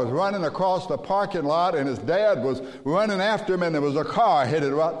boy was running across the parking lot, and his dad was running after him, and there was a car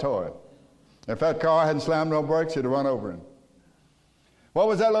headed right toward him. If that car hadn't slammed no brakes, he'd have run over him. What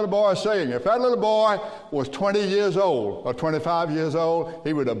was that little boy saying? If that little boy was 20 years old or 25 years old,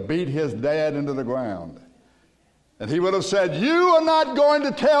 he would have beat his dad into the ground. And he would have said, you are not going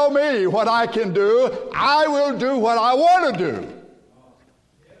to tell me what I can do. I will do what I want to do.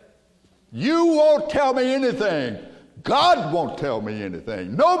 You won't tell me anything. God won't tell me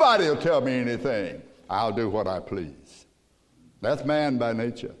anything. Nobody will tell me anything. I'll do what I please. That's man by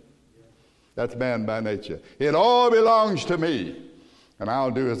nature. That's man by nature. It all belongs to me, and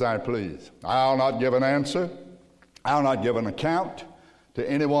I'll do as I please. I'll not give an answer. I'll not give an account to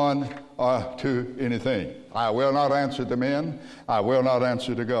anyone or to anything. I will not answer to men. I will not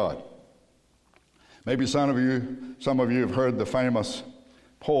answer to God. Maybe some of you have heard the famous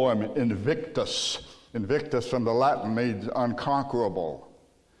poem Invictus. Invictus from the Latin means unconquerable.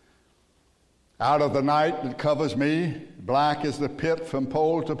 Out of the night that covers me, black is the pit from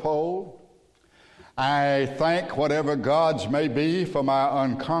pole to pole. I thank whatever gods may be for my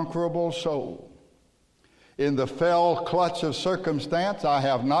unconquerable soul. In the fell clutch of circumstance, I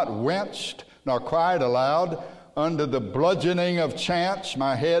have not winced nor cried aloud. Under the bludgeoning of chance,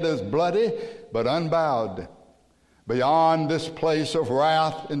 my head is bloody, but unbowed. Beyond this place of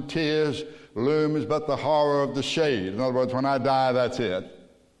wrath and tears looms but the horror of the shade. In other words, when I die, that's it.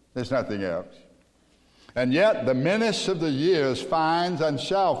 There's nothing else. And yet the menace of the years finds and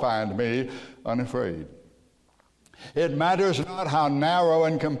shall find me unafraid. It matters not how narrow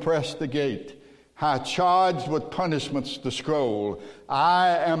and compressed the gate, how charged with punishments the scroll. I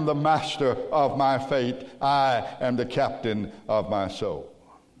am the master of my fate. I am the captain of my soul.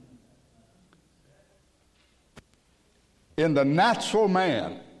 In the natural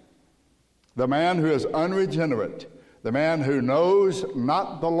man, the man who is unregenerate, the man who knows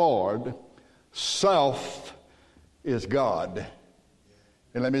not the Lord, self is God.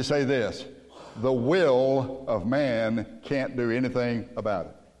 And let me say this, the will of man can't do anything about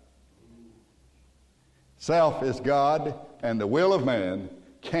it. Self is God, and the will of man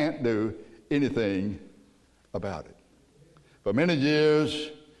can't do anything about it. For many years,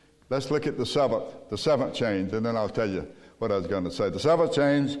 let's look at the seventh change, and then I'll tell you what I was going to say. The seventh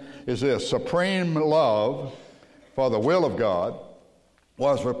change is this: supreme love for the will of God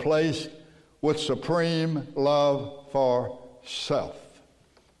was replaced with supreme love for self.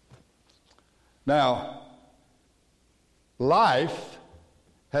 Now, life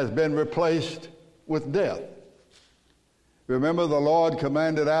has been replaced with death. Remember, the Lord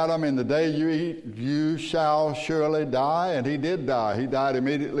commanded Adam, in the day you eat, you shall surely die, and he did die. He died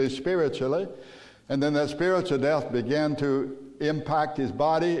immediately spiritually, and then that spiritual death began to impact his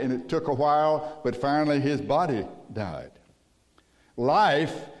body, and it took a while, but finally his body died.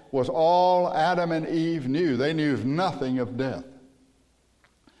 Life was all Adam and Eve knew. They knew nothing of death.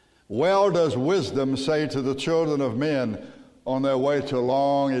 Well does wisdom say to the children of men on their way to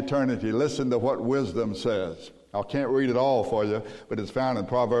long eternity. Listen to what wisdom says. I can't read it all for you, but it's found in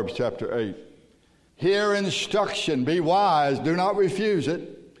Proverbs chapter 8. Hear instruction, be wise, do not refuse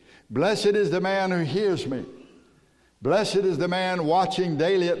it. Blessed is the man who hears me. Blessed is the man watching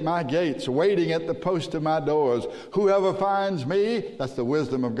daily at my gates, waiting at the post of my doors. Whoever finds me, that's the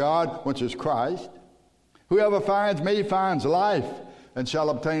wisdom of God, which is Christ. Whoever finds me finds life and shall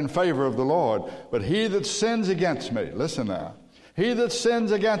obtain favor of the Lord. But he that sins against me, listen now, he that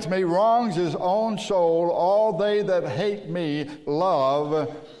sins against me wrongs his own soul. All they that hate me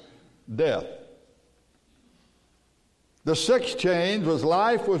love death. The sixth change was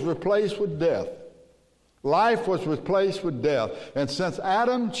life was replaced with death. Life was replaced with death. And since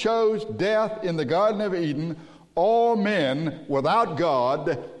Adam chose death in the Garden of Eden, all men without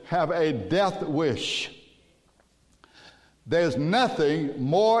God have a death wish. There's nothing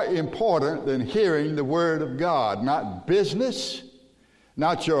more important than hearing the Word of God. Not business,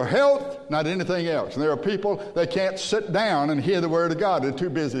 not your health, not anything else. And there are people that can't sit down and hear the Word of God. They're too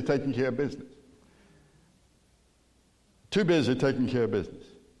busy taking care of business. Too busy taking care of business.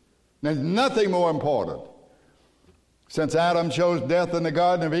 There's nothing more important. Since Adam chose death in the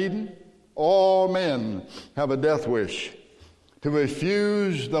Garden of Eden, all men have a death wish. To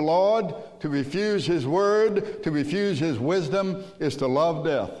refuse the Lord, to refuse His Word, to refuse His wisdom is to love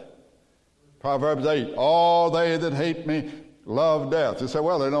death. Proverbs 8, all they that hate me love death. You say,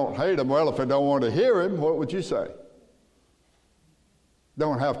 well, they don't hate Him. Well, if they don't want to hear Him, what would you say?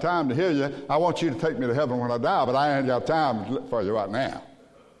 Don't have time to hear you. I want you to take me to heaven when I die, but I ain't got time for you right now.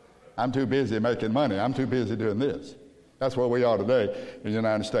 I'm too busy making money. I'm too busy doing this. That's where we are today in the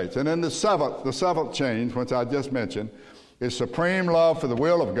United States. And then the seventh change, which I just mentioned, is supreme love for the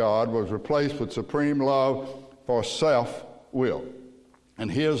will of God was replaced with supreme love for self-will.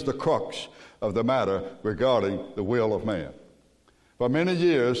 And here's the crux of the matter regarding the will of man. For many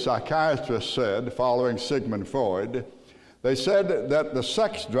years, psychiatrists said, following Sigmund Freud, they said that the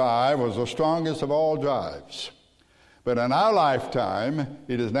sex drive was the strongest of all drives. But in our lifetime,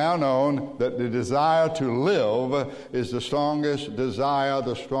 it is now known that the desire to live is the strongest desire,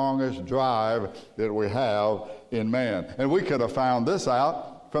 the strongest drive that we have in man. And we could have found this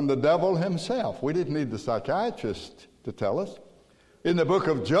out from the devil himself. We didn't need the psychiatrist to tell us. In the book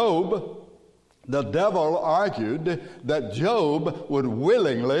of Job, the devil argued that Job would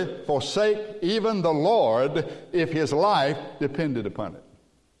willingly forsake even the Lord if his life depended upon it.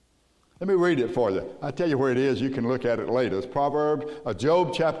 Let me read it for you. I'll tell you where it is. You can look at it later. It's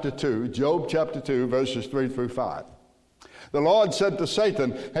Job chapter 2, verses 3 through 5. The Lord said to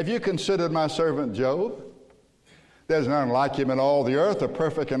Satan, have you considered my servant Job? There's none like him in all the earth, a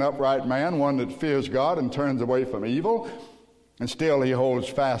perfect and upright man, one that fears God and turns away from evil. And still he holds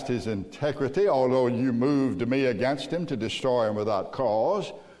fast his integrity, although you moved me against him to destroy him without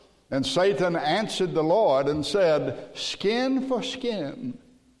cause. And Satan answered the Lord and said, skin for skin,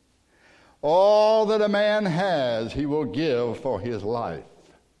 All that a man has, he will give for his life.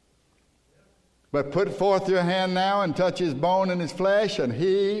 But put forth your hand now and touch his bone and his flesh, and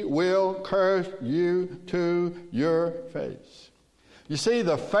he will curse you to your face. You see,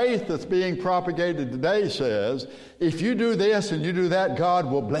 the faith that's being propagated today says, if you do this and you do that, God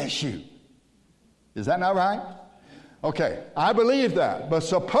will bless you. Is that not right? Okay, I believe that. But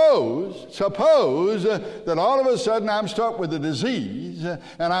suppose that all of a sudden I'm struck with a disease and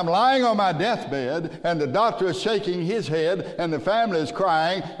I'm lying on my deathbed and the doctor is shaking his head and the family is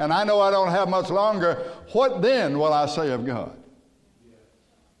crying and I know I don't have much longer. What then will I say of God?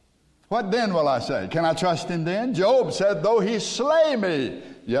 What then will I say? Can I trust him then? Job said, though he slay me,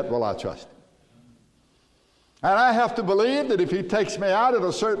 yet will I trust him. And I have to believe that if he takes me out at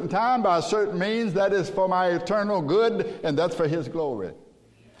a certain time by a certain means, that is for my eternal good and that's for his glory.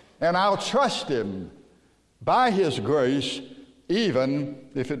 And I'll trust him by his grace, even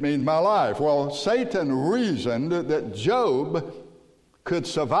if it means my life. Well, Satan reasoned that Job could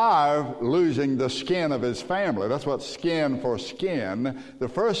survive losing the skin of his family. That's what skin for skin. The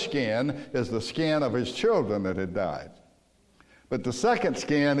first skin is the skin of his children that had died. But the second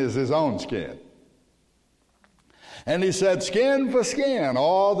skin is his own skin. And he said, skin for skin,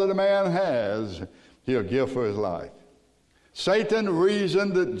 all that a man has, he'll give for his life. Satan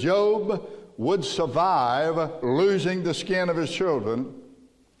reasoned that Job would survive losing the skin of his children,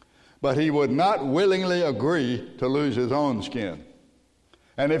 but he would not willingly agree to lose his own skin.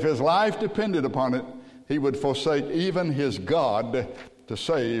 And if his life depended upon it, he would forsake even his God to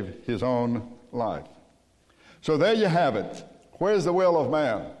save his own life. So there you have it. Where's the will of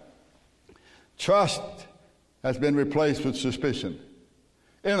man? Trust has been replaced with suspicion.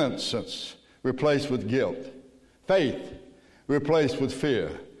 Innocence replaced with guilt. Faith replaced with fear.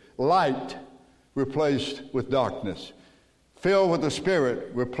 Light replaced with darkness. Filled with the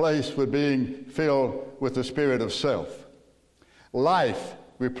Spirit replaced with being filled with the spirit of self. Life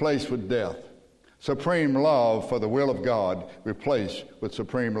replaced with death. Supreme love for the will of God replaced with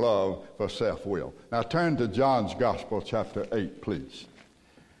supreme love for self-will. Now turn to John's Gospel, chapter 8, please.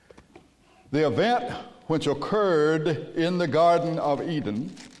 The event which occurred in the Garden of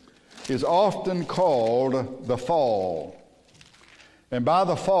Eden is often called the fall. And by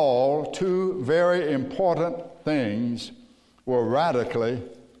the fall, two very important things were radically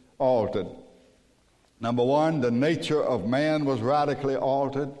altered. Number one, the nature of man was radically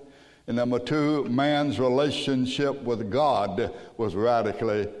altered. And number two, man's relationship with God was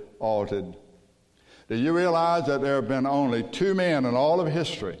radically altered. Do you realize that there have been only two men in all of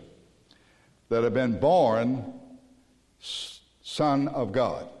history that have been born son of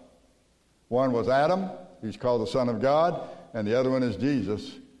God? One was Adam, he's called the Son of God, and the other one is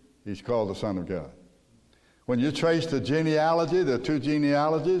Jesus, he's called the Son of God. When you trace the genealogy, there are two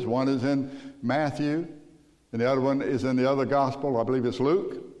genealogies. One is in Matthew, and the other one is in the other gospel. I believe it's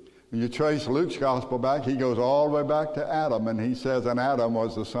Luke. When you trace Luke's gospel back, he goes all the way back to Adam, and he says, and Adam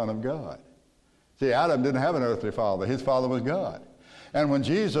was the Son of God. See, Adam didn't have an earthly father. His father was God. And when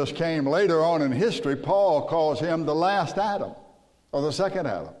Jesus came later on in history, Paul calls him the last Adam, or the second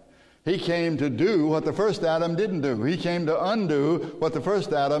Adam. He came to do what the first Adam didn't do. He came to undo what the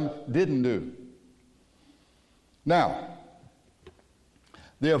first Adam didn't do. Now,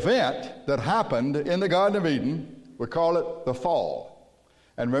 the event that happened in the Garden of Eden, we call it the fall.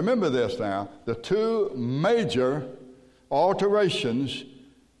 And remember this now, the two major alterations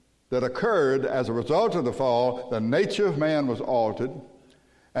that occurred as a result of the fall, the nature of man was altered,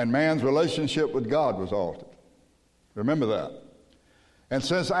 and man's relationship with God was altered. Remember that. And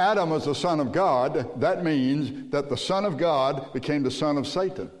since Adam was the son of God, that means that the Son of God became the son of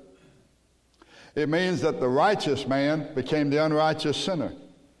Satan. It means that the righteous man became the unrighteous sinner.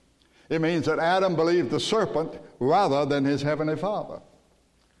 It means that Adam believed the serpent rather than his heavenly Father.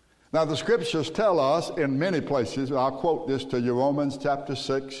 Now, the Scriptures tell us in many places, I'll quote this to you, Romans chapter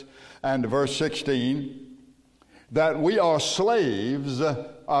 6 and verse 16, that we are slaves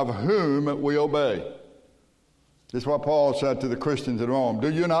of whom we obey. This is what Paul said to the Christians in Rome. Do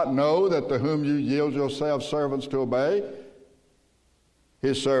you not know that to whom you yield yourselves servants to obey,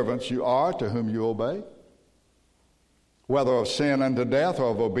 his servants you are to whom you obey, whether of sin unto death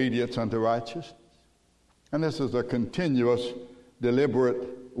or of obedience unto righteousness? And this is a continuous, deliberate,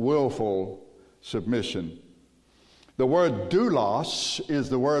 willful submission. The word doulos is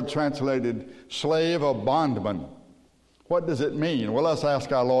the word translated slave or bondman. What does it mean? Well, let's ask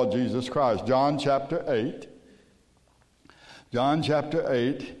our Lord Jesus Christ. John chapter 8,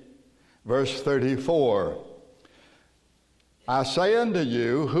 verse 34. I say unto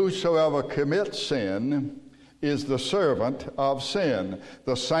you, whosoever commits sin is the servant of sin.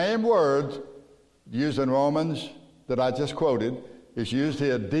 The same word used in Romans that I just quoted is used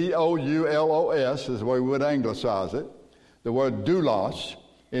here, doulos, is the way we would anglicize it. The word doulos,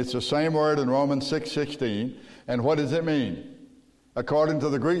 it's the same word in Romans 6:16. And what does it mean? According to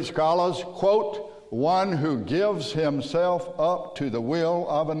the Greek scholars, quote, one who gives himself up to the will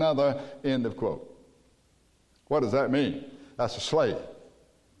of another, end of quote. What does that mean? That's a slave.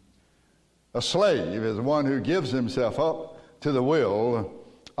 A slave is one who gives himself up to the will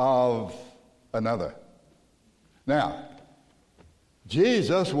of another. Now,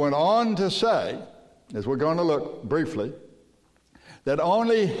 Jesus went on to say, as we're going to look briefly, that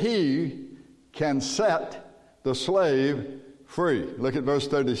only he can set the slave free. Look at verse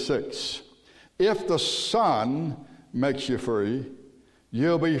 36. If the Son makes you free,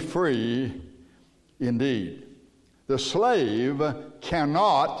 you'll be free indeed. The slave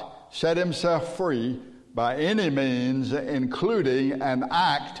cannot set himself free by any means, including an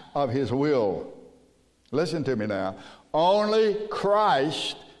act of his will. Listen to me now. Only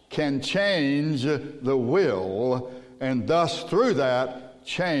Christ can change the will, and thus through that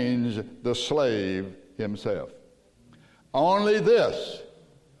change the slave himself. Only this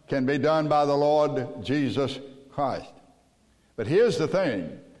can be done by the Lord Jesus Christ. But here's the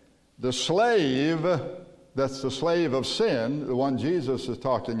thing. The slave, that's the slave of sin, the one Jesus is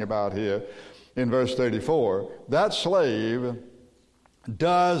talking about here in verse 34, that slave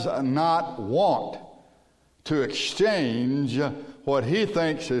does not want to exchange what he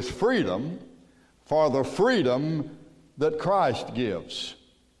thinks is freedom for the freedom that Christ gives.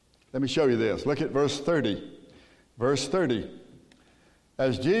 Let me show you this. Look at verse 30. Verse 30.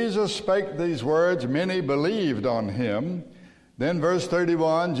 As Jesus spake these words, many believed on him. Then verse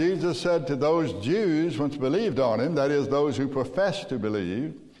 31, Jesus said to those Jews which believed on him, that is, those who profess to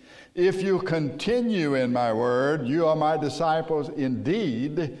believe, if you continue in my word, you are my disciples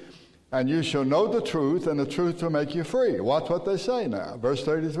indeed, and you shall know the truth, and the truth will make you free. Watch what they say now. Verse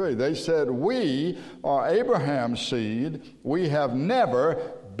 33. They said, we are Abraham's seed. We have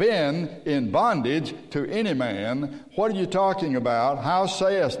never been in bondage to any man. What are you talking about? How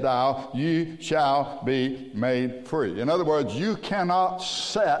sayest thou, you shall be made free? In other words, you cannot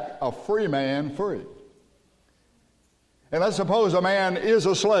set a free man free. And let's suppose a man is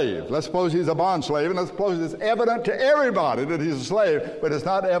a slave. Let's suppose he's a bond slave, and let's suppose it's evident to everybody that he's a slave, but it's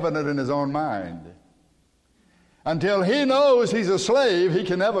not evident in his own mind. Until he knows he's a slave, he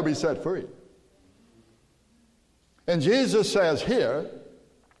can never be set free. And Jesus says here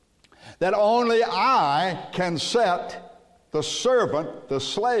that only I can set the servant, the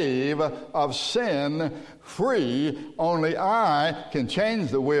slave of sin, free. Only I can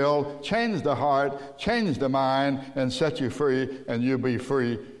change the will, change the heart, change the mind, and set you free, and you'll be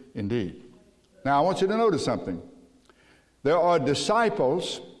free indeed. Now, I want you to notice something. There are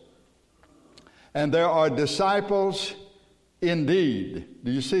disciples, and there are disciples indeed.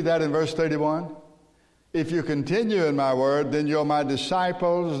 Do you see that in verse 31? If you continue in my word, then you're my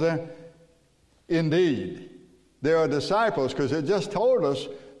disciples indeed. There are disciples, because it just told us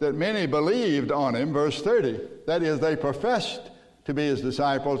that many believed on him, verse 30. That is, they professed to be his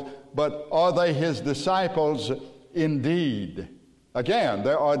disciples, but are they his disciples indeed? Again,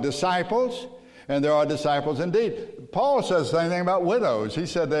 there are disciples, and there are disciples indeed. Paul says the same thing about widows. He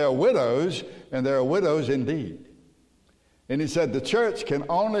said they are widows, and they are widows indeed. And he said the church can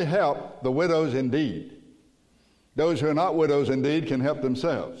only help the widows indeed. Those who are not widows indeed can help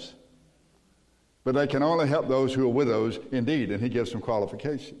themselves. But they can only help those who are widows indeed, and he gives some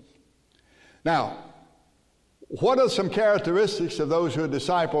qualifications. Now, what are some characteristics of those who are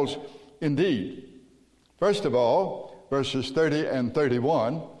disciples indeed? First of all, verses 30 and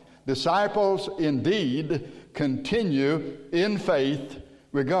 31, disciples indeed continue in faith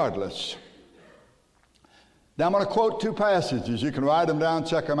regardless. Now, I'm going to quote two passages. You can write them down,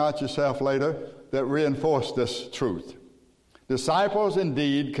 check them out yourself later, that reinforce this truth. Disciples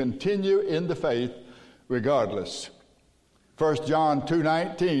indeed continue in the faith regardless. 1 John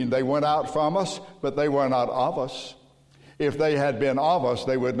 2:19, they went out from us, but they were not of us. If they had been of us,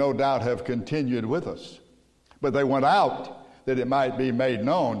 they would no doubt have continued with us. But they went out that it might be made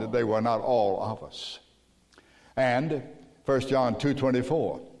known that they were not all of us. And 1 John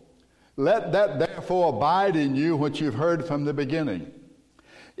 2:24, let that therefore abide in you which you've heard from the beginning.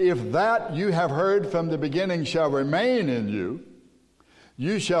 If that you have heard from the beginning shall remain in you,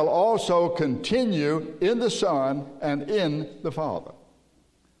 you shall also continue in the Son and in the Father.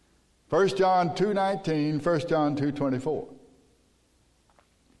 1 John 2:19, 1 John 2:24.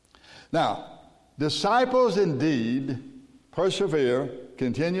 Now, disciples indeed persevere,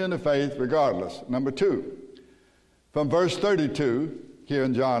 continue in the faith regardless. Number two, from verse 32 here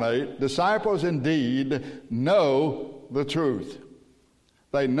in John 8, disciples indeed know the truth.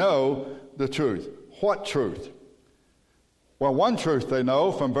 They know the truth. What truth? Well, one truth they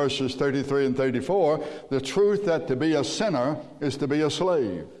know from verses 33 and 34, the truth that to be a sinner is to be a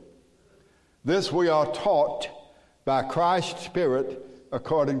slave. This we are taught by Christ's Spirit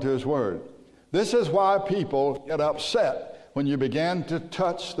according to His Word. This is why people get upset when you begin to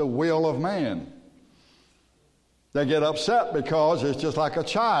touch the will of man. They get upset because it's just like a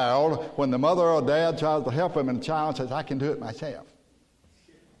child when the mother or dad tries to help him and the child says, I can do it myself.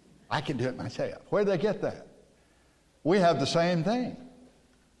 I can do it myself. Where did they get that? We have the same thing.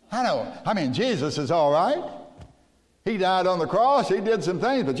 I know. I mean, Jesus is all right. He died on the cross. He did some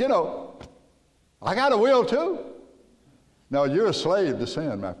things. But, I got a will too. No, you're a slave to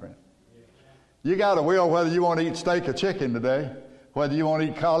sin, my friend. You got a will whether you want to eat steak or chicken today, whether you want to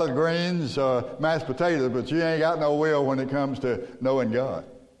eat collard greens or mashed potatoes, but you ain't got no will when it comes to knowing God.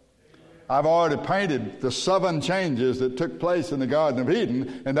 I've already painted the 7 changes that took place in the Garden of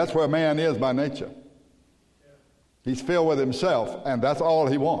Eden, and that's where man is by nature. He's filled with himself, and that's all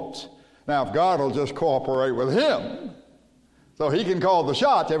he wants. Now, if God will just cooperate with him, so he can call the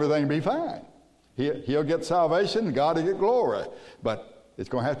shots, everything will be fine. He'll get salvation, and God will get glory. But it's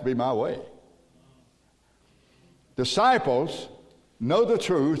going to have to be my way. Disciples know the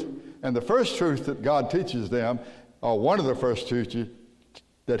truth, and the first truth that God teaches them, or one of the first truths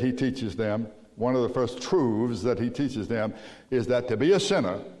that he teaches them, one of the first truths that he teaches them, is that to be a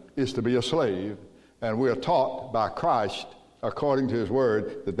sinner is to be a slave. And we are taught by Christ, according to His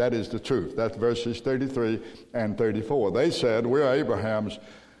Word, that that is the truth. That's verses 33 and 34. They said, we're Abraham's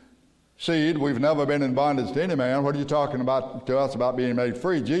seed. We've never been in bondage to any man. What are you talking about to us about being made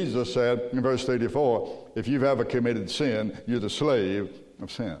free? Jesus said in verse 34, if you've ever committed sin, you're the slave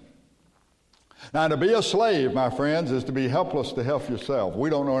of sin. Now, to be a slave, my friends, is to be helpless to help yourself.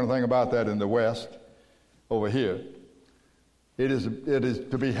 We don't know anything about that in the West over here. It is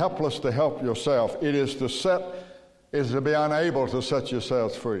to be helpless to help yourself. It is to be unable to set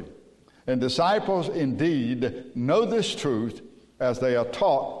yourselves free. And disciples indeed know this truth as they are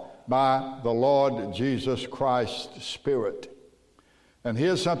taught by the Lord Jesus Christ's Spirit. And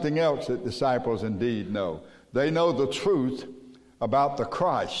here's something else that disciples indeed know. They know the truth about the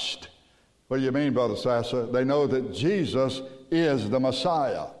Christ. What do you mean, Brother Sasser? They know that Jesus is the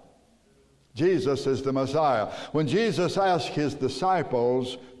Messiah. Jesus is the Messiah. When Jesus asked his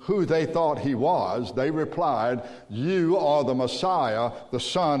disciples who they thought he was, they replied, you are the Messiah, the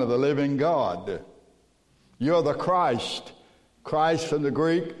Son of the living God. You're the Christ. Christ from the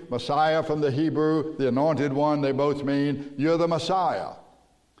Greek, Messiah from the Hebrew, the anointed one, they both mean, you're the Messiah.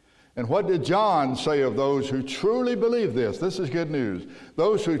 And what did John say of those who truly believe this? This is good news.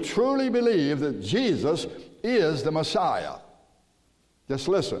 Those who truly believe that Jesus is the Messiah. Just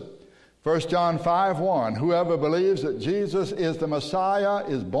listen. 1 John 5:1, whoever believes that Jesus is the Messiah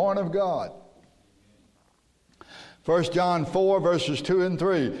is born of God. 1 John 4, verses 2 and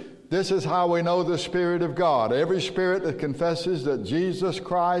 3, this is how we know the Spirit of God. Every spirit that confesses that Jesus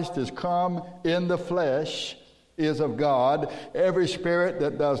Christ is come in the flesh is of God. Every spirit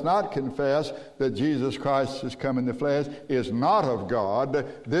that does not confess that Jesus Christ has come in the flesh is not of God.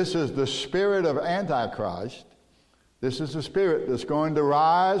 This is the spirit of Antichrist. This is the spirit that's going to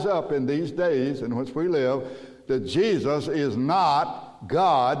rise up in these days in which we live, that Jesus is not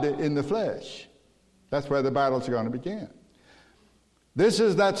God in the flesh. That's where the battles are going to begin. This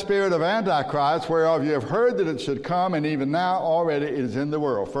is that spirit of Antichrist, whereof you have heard that it should come, and even now already it is in the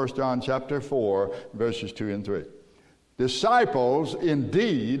world. 1 John chapter 4, verses 2 and 3. Disciples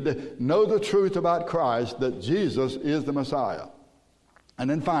indeed know the truth about Christ, that Jesus is the Messiah. And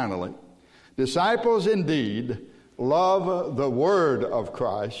then finally, disciples indeed love the word of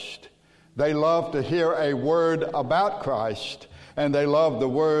Christ. They love to hear a word about Christ, and they love the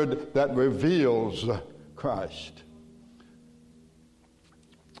word that reveals Christ.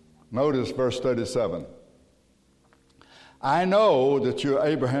 Notice verse 37. I know that you're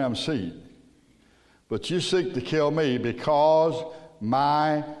Abraham's seed, but you seek to kill me because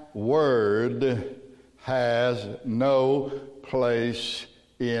my word has no place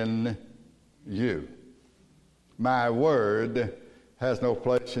in you. My word has no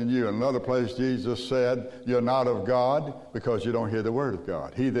place in you. In another place, Jesus said, you're not of God because you don't hear the word of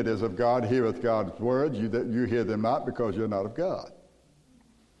God. He that is of God heareth God's word. You hear them not because you're not of God.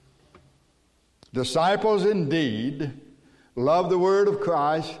 Disciples indeed love the word of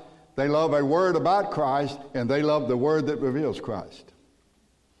Christ. They love a word about Christ, and they love the word that reveals Christ.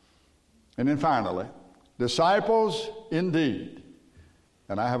 And then finally, disciples indeed,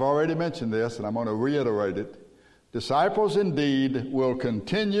 and I have already mentioned this, and I'm going to reiterate it, Disciples indeed will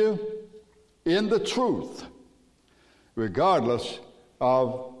continue in the truth regardless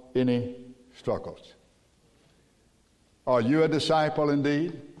of any struggles. Are you a disciple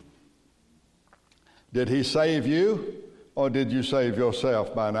indeed? Did he save you, or did you save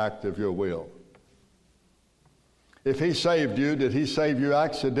yourself by an act of your will? If he saved you, did he save you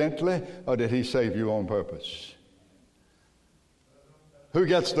accidentally, or did he save you on purpose? Who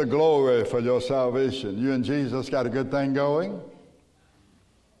gets the glory for your salvation? You and Jesus got a good thing going?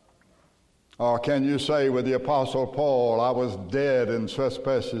 Or can you say with the Apostle Paul, I was dead in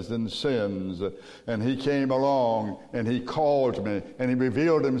trespasses and sins, and he came along and he called me and he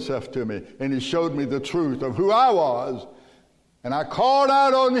revealed himself to me and he showed me the truth of who I was, and I called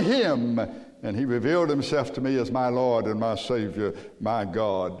out on him and he revealed himself to me as my Lord and my Savior, my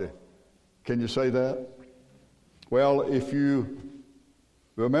God. Can you say that? Well, if you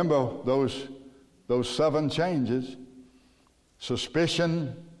remember those 7 changes: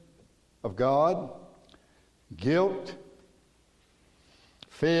 suspicion of God, guilt,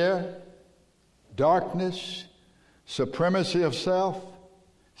 fear, darkness, supremacy of self,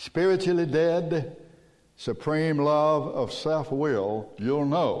 spiritually dead, supreme love of self-will, you'll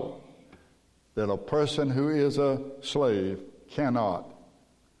know that a person who is a slave cannot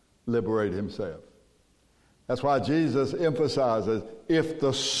liberate himself. That's why Jesus emphasizes, if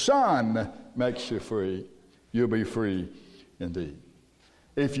the Son makes you free, you'll be free indeed.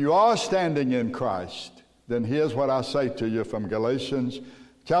 If you are standing in Christ, then here's what I say to you from Galatians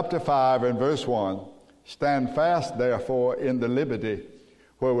chapter 5 and verse 1. Stand fast, therefore, in the liberty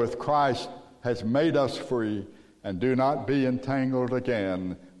wherewith Christ has made us free, and do not be entangled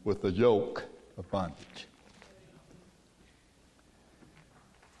again with the yoke of bondage.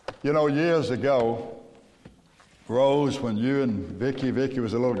 You know, years ago, Rose, when you and Vicky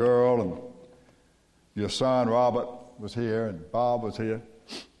was a little girl, and your son Robert was here, and Bob was here.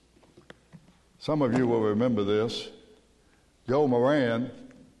 Some of you will remember this. Joe Moran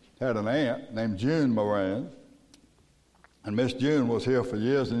had an aunt named June Moran, and Miss June was here for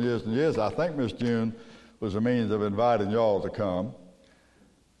years and years and years. I think Miss June was a means of inviting y'all to come.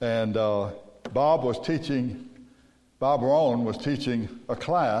 And Bob Rohn was teaching a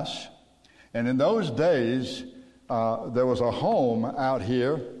class, and in those days, there was a home out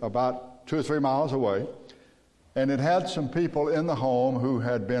here about 2 or 3 miles away, and it had some people in the home who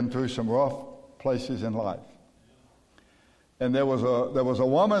had been through some rough places in life. And there was a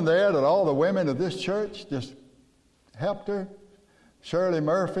woman there that all the women of this church just helped her. Shirley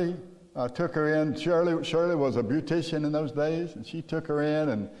Murphy took her in. Shirley was a beautician in those days, and she took her in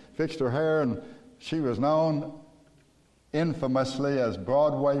and fixed her hair, and she was known infamously as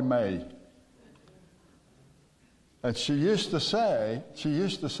Broadway May. And she used to say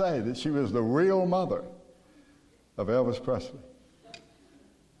that she was the real mother of Elvis Presley.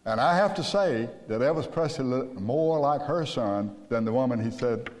 And I have to say that Elvis Presley looked more like her son than the woman he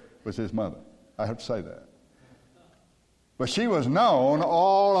said was his mother. I have to say that. But she was known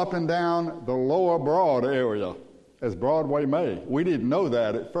all up and down the Lower Broad area as Broadway May. We didn't know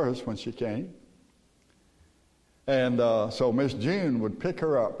that at first when she came. And so Miss June would pick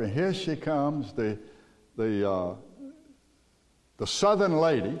her up, and here she comes, the Southern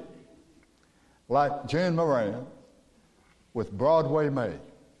lady, like June Moran, with Broadway May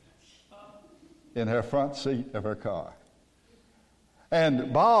in her front seat of her car.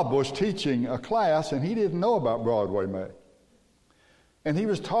 And Bob was teaching a class, and he didn't know about Broadway May. And he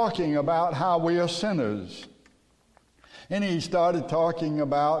was talking about how we are sinners. And he started talking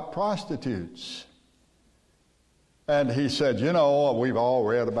about prostitutes. And he said, you know, we've all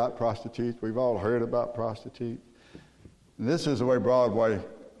read about prostitutes. We've all heard about prostitutes. And this is the way Broadway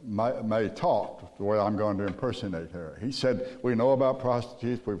May talked, the way I'm going to impersonate her. He said, we know about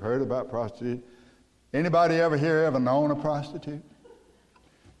prostitutes. We've heard about prostitutes. Anybody ever known a prostitute?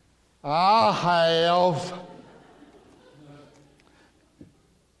 I have.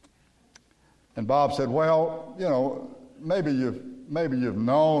 And Bob said, well, you know, maybe you've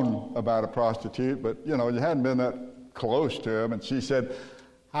known about a prostitute, but, you know, you hadn't been that close to him. And she said,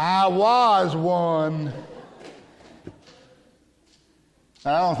 I was one.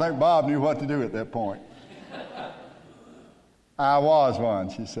 And I don't think Bob knew what to do at that point. I was one,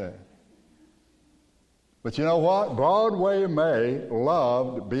 she said. But you know what? Broadway May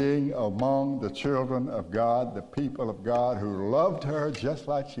loved being among the children of God, the people of God who loved her just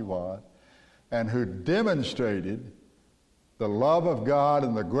like she was, and who demonstrated the love of God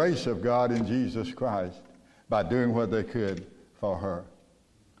and the grace of God in Jesus Christ by doing what they could for her.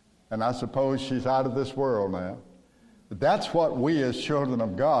 And I suppose she's out of this world now. But that's what we as children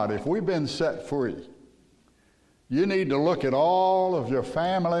of God, if we've been set free, You need to look at all of your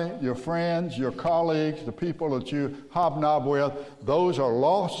family, your friends, your colleagues, the people that you hobnob with. Those are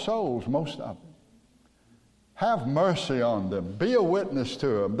lost souls, most of them. Have mercy on them. Be a witness to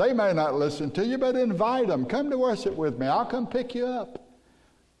them. They may not listen to you, but invite them. Come to worship with me. I'll come pick you up.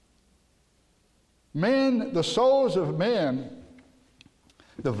 Men, the souls of men,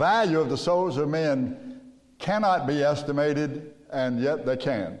 the value of the souls of men cannot be estimated, and yet they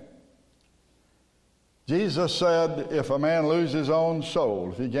can. Jesus said, if a man loses his own soul,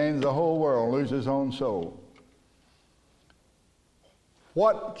 if he gains the whole world and loses his own soul,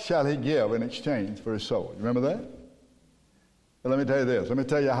 what shall he give in exchange for his soul? You remember that? But let me tell you this. Let me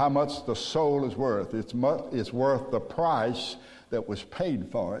tell you how much the soul is worth. It's worth the price that was paid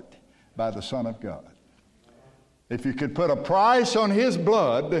for it by the Son of God. If you could put a price on his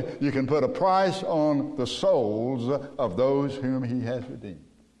blood, you can put a price on the souls of those whom he has redeemed.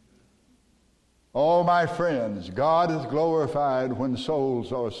 Oh, my friends, God is glorified when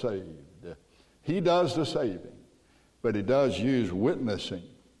souls are saved. He does the saving, but he does use witnessing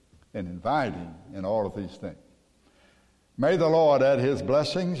and inviting in all of these things. May the Lord add his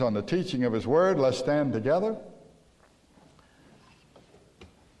blessings on the teaching of his word. Let's stand together.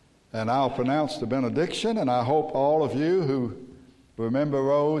 And I'll pronounce the benediction, and I hope all of you who remember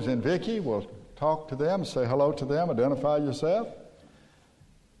Rose and Vicki will talk to them, say hello to them, identify yourself.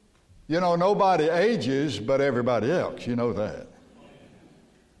 You know, nobody ages but everybody else. You know that.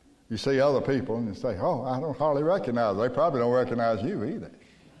 You see other people and you say, oh, I don't hardly recognize them. They probably don't recognize you either.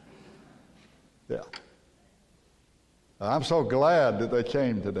 Yeah. I'm so glad that they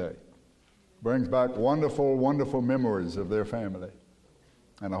came today. Brings back wonderful, wonderful memories of their family.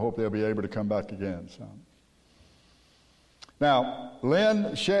 And I hope they'll be able to come back again some. Now,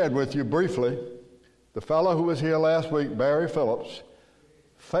 Lynn shared with you briefly, the fellow who was here last week, Barry Phillips,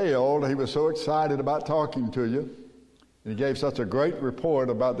 failed. He was so excited about talking to you. He gave such a great report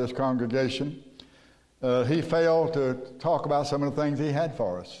about this congregation. He failed to talk about some of the things he had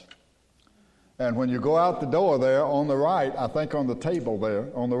for us. And when you go out the door there on the right, I think on the table there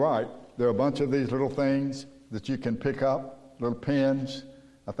on the right, there are a bunch of these little things that you can pick up, little pins.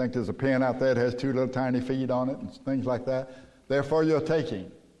 I think there's a pin out there that has 2 little tiny feet on it and things like that. They're for your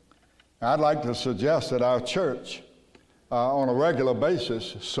taking. I'd like to suggest that our church, on a regular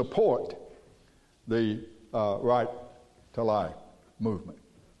basis, support the Right to Life movement.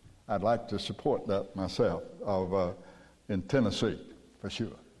 I'd like to support that myself in Tennessee, for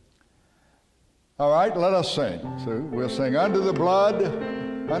sure. All right, let us sing. So we'll sing Under the Blood,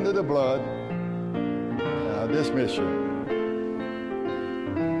 Under the Blood. And I'll dismiss you.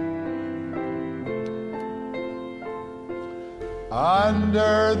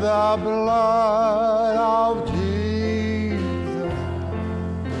 Under the blood of Jesus,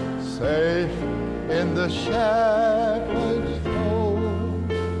 safe in the shepherd's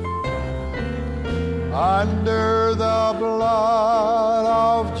fold. Under the blood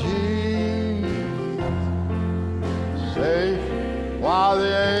of Jesus, safe while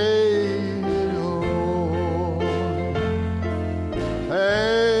the angels hold.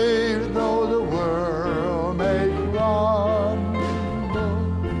 Safe though the world may crumble,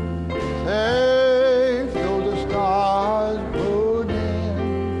 safe though the stars burn in.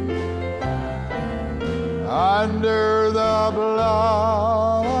 Under the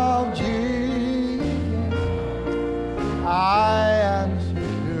blood of Jesus, I am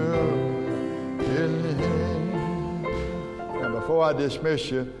secure in Him. And before I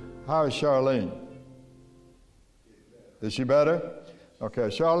dismiss you, how is Charlene? Is she better? Okay,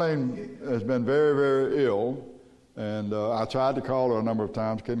 Charlene has been very, very ill, and I tried to call her a number of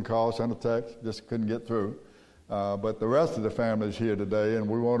times, couldn't call, sent a text, just couldn't get through. But the rest of the family is here today, and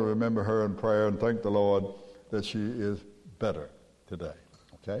we want to remember her in prayer and thank the Lord that she is better today.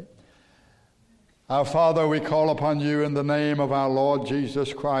 Okay? Our Father, we call upon you in the name of our Lord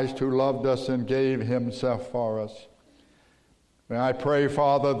Jesus Christ, who loved us and gave himself for us. May I pray,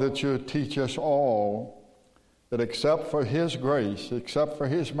 Father, that you teach us all that except for his grace, except for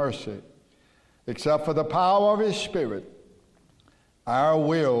his mercy, except for the power of his Spirit, our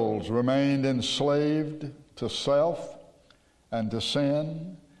wills remained enslaved to self and to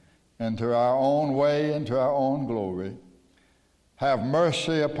sin and to our own way and to our own glory. Have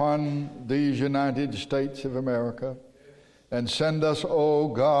mercy upon these United States of America and send us, O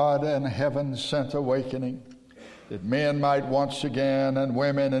God, an heaven-sent awakening, that men might once again, and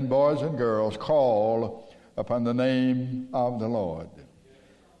women and boys and girls, call upon the name of the Lord.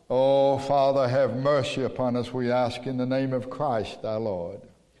 Oh, Father, have mercy upon us, we ask in the name of Christ our Lord.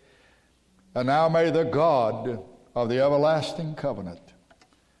 And now may the God of the everlasting covenant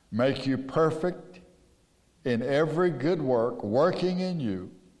make you perfect in every good work, working in you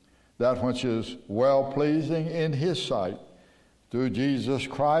that which is well-pleasing in his sight, through Jesus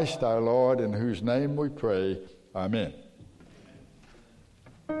Christ our Lord, in whose name we pray. Amen.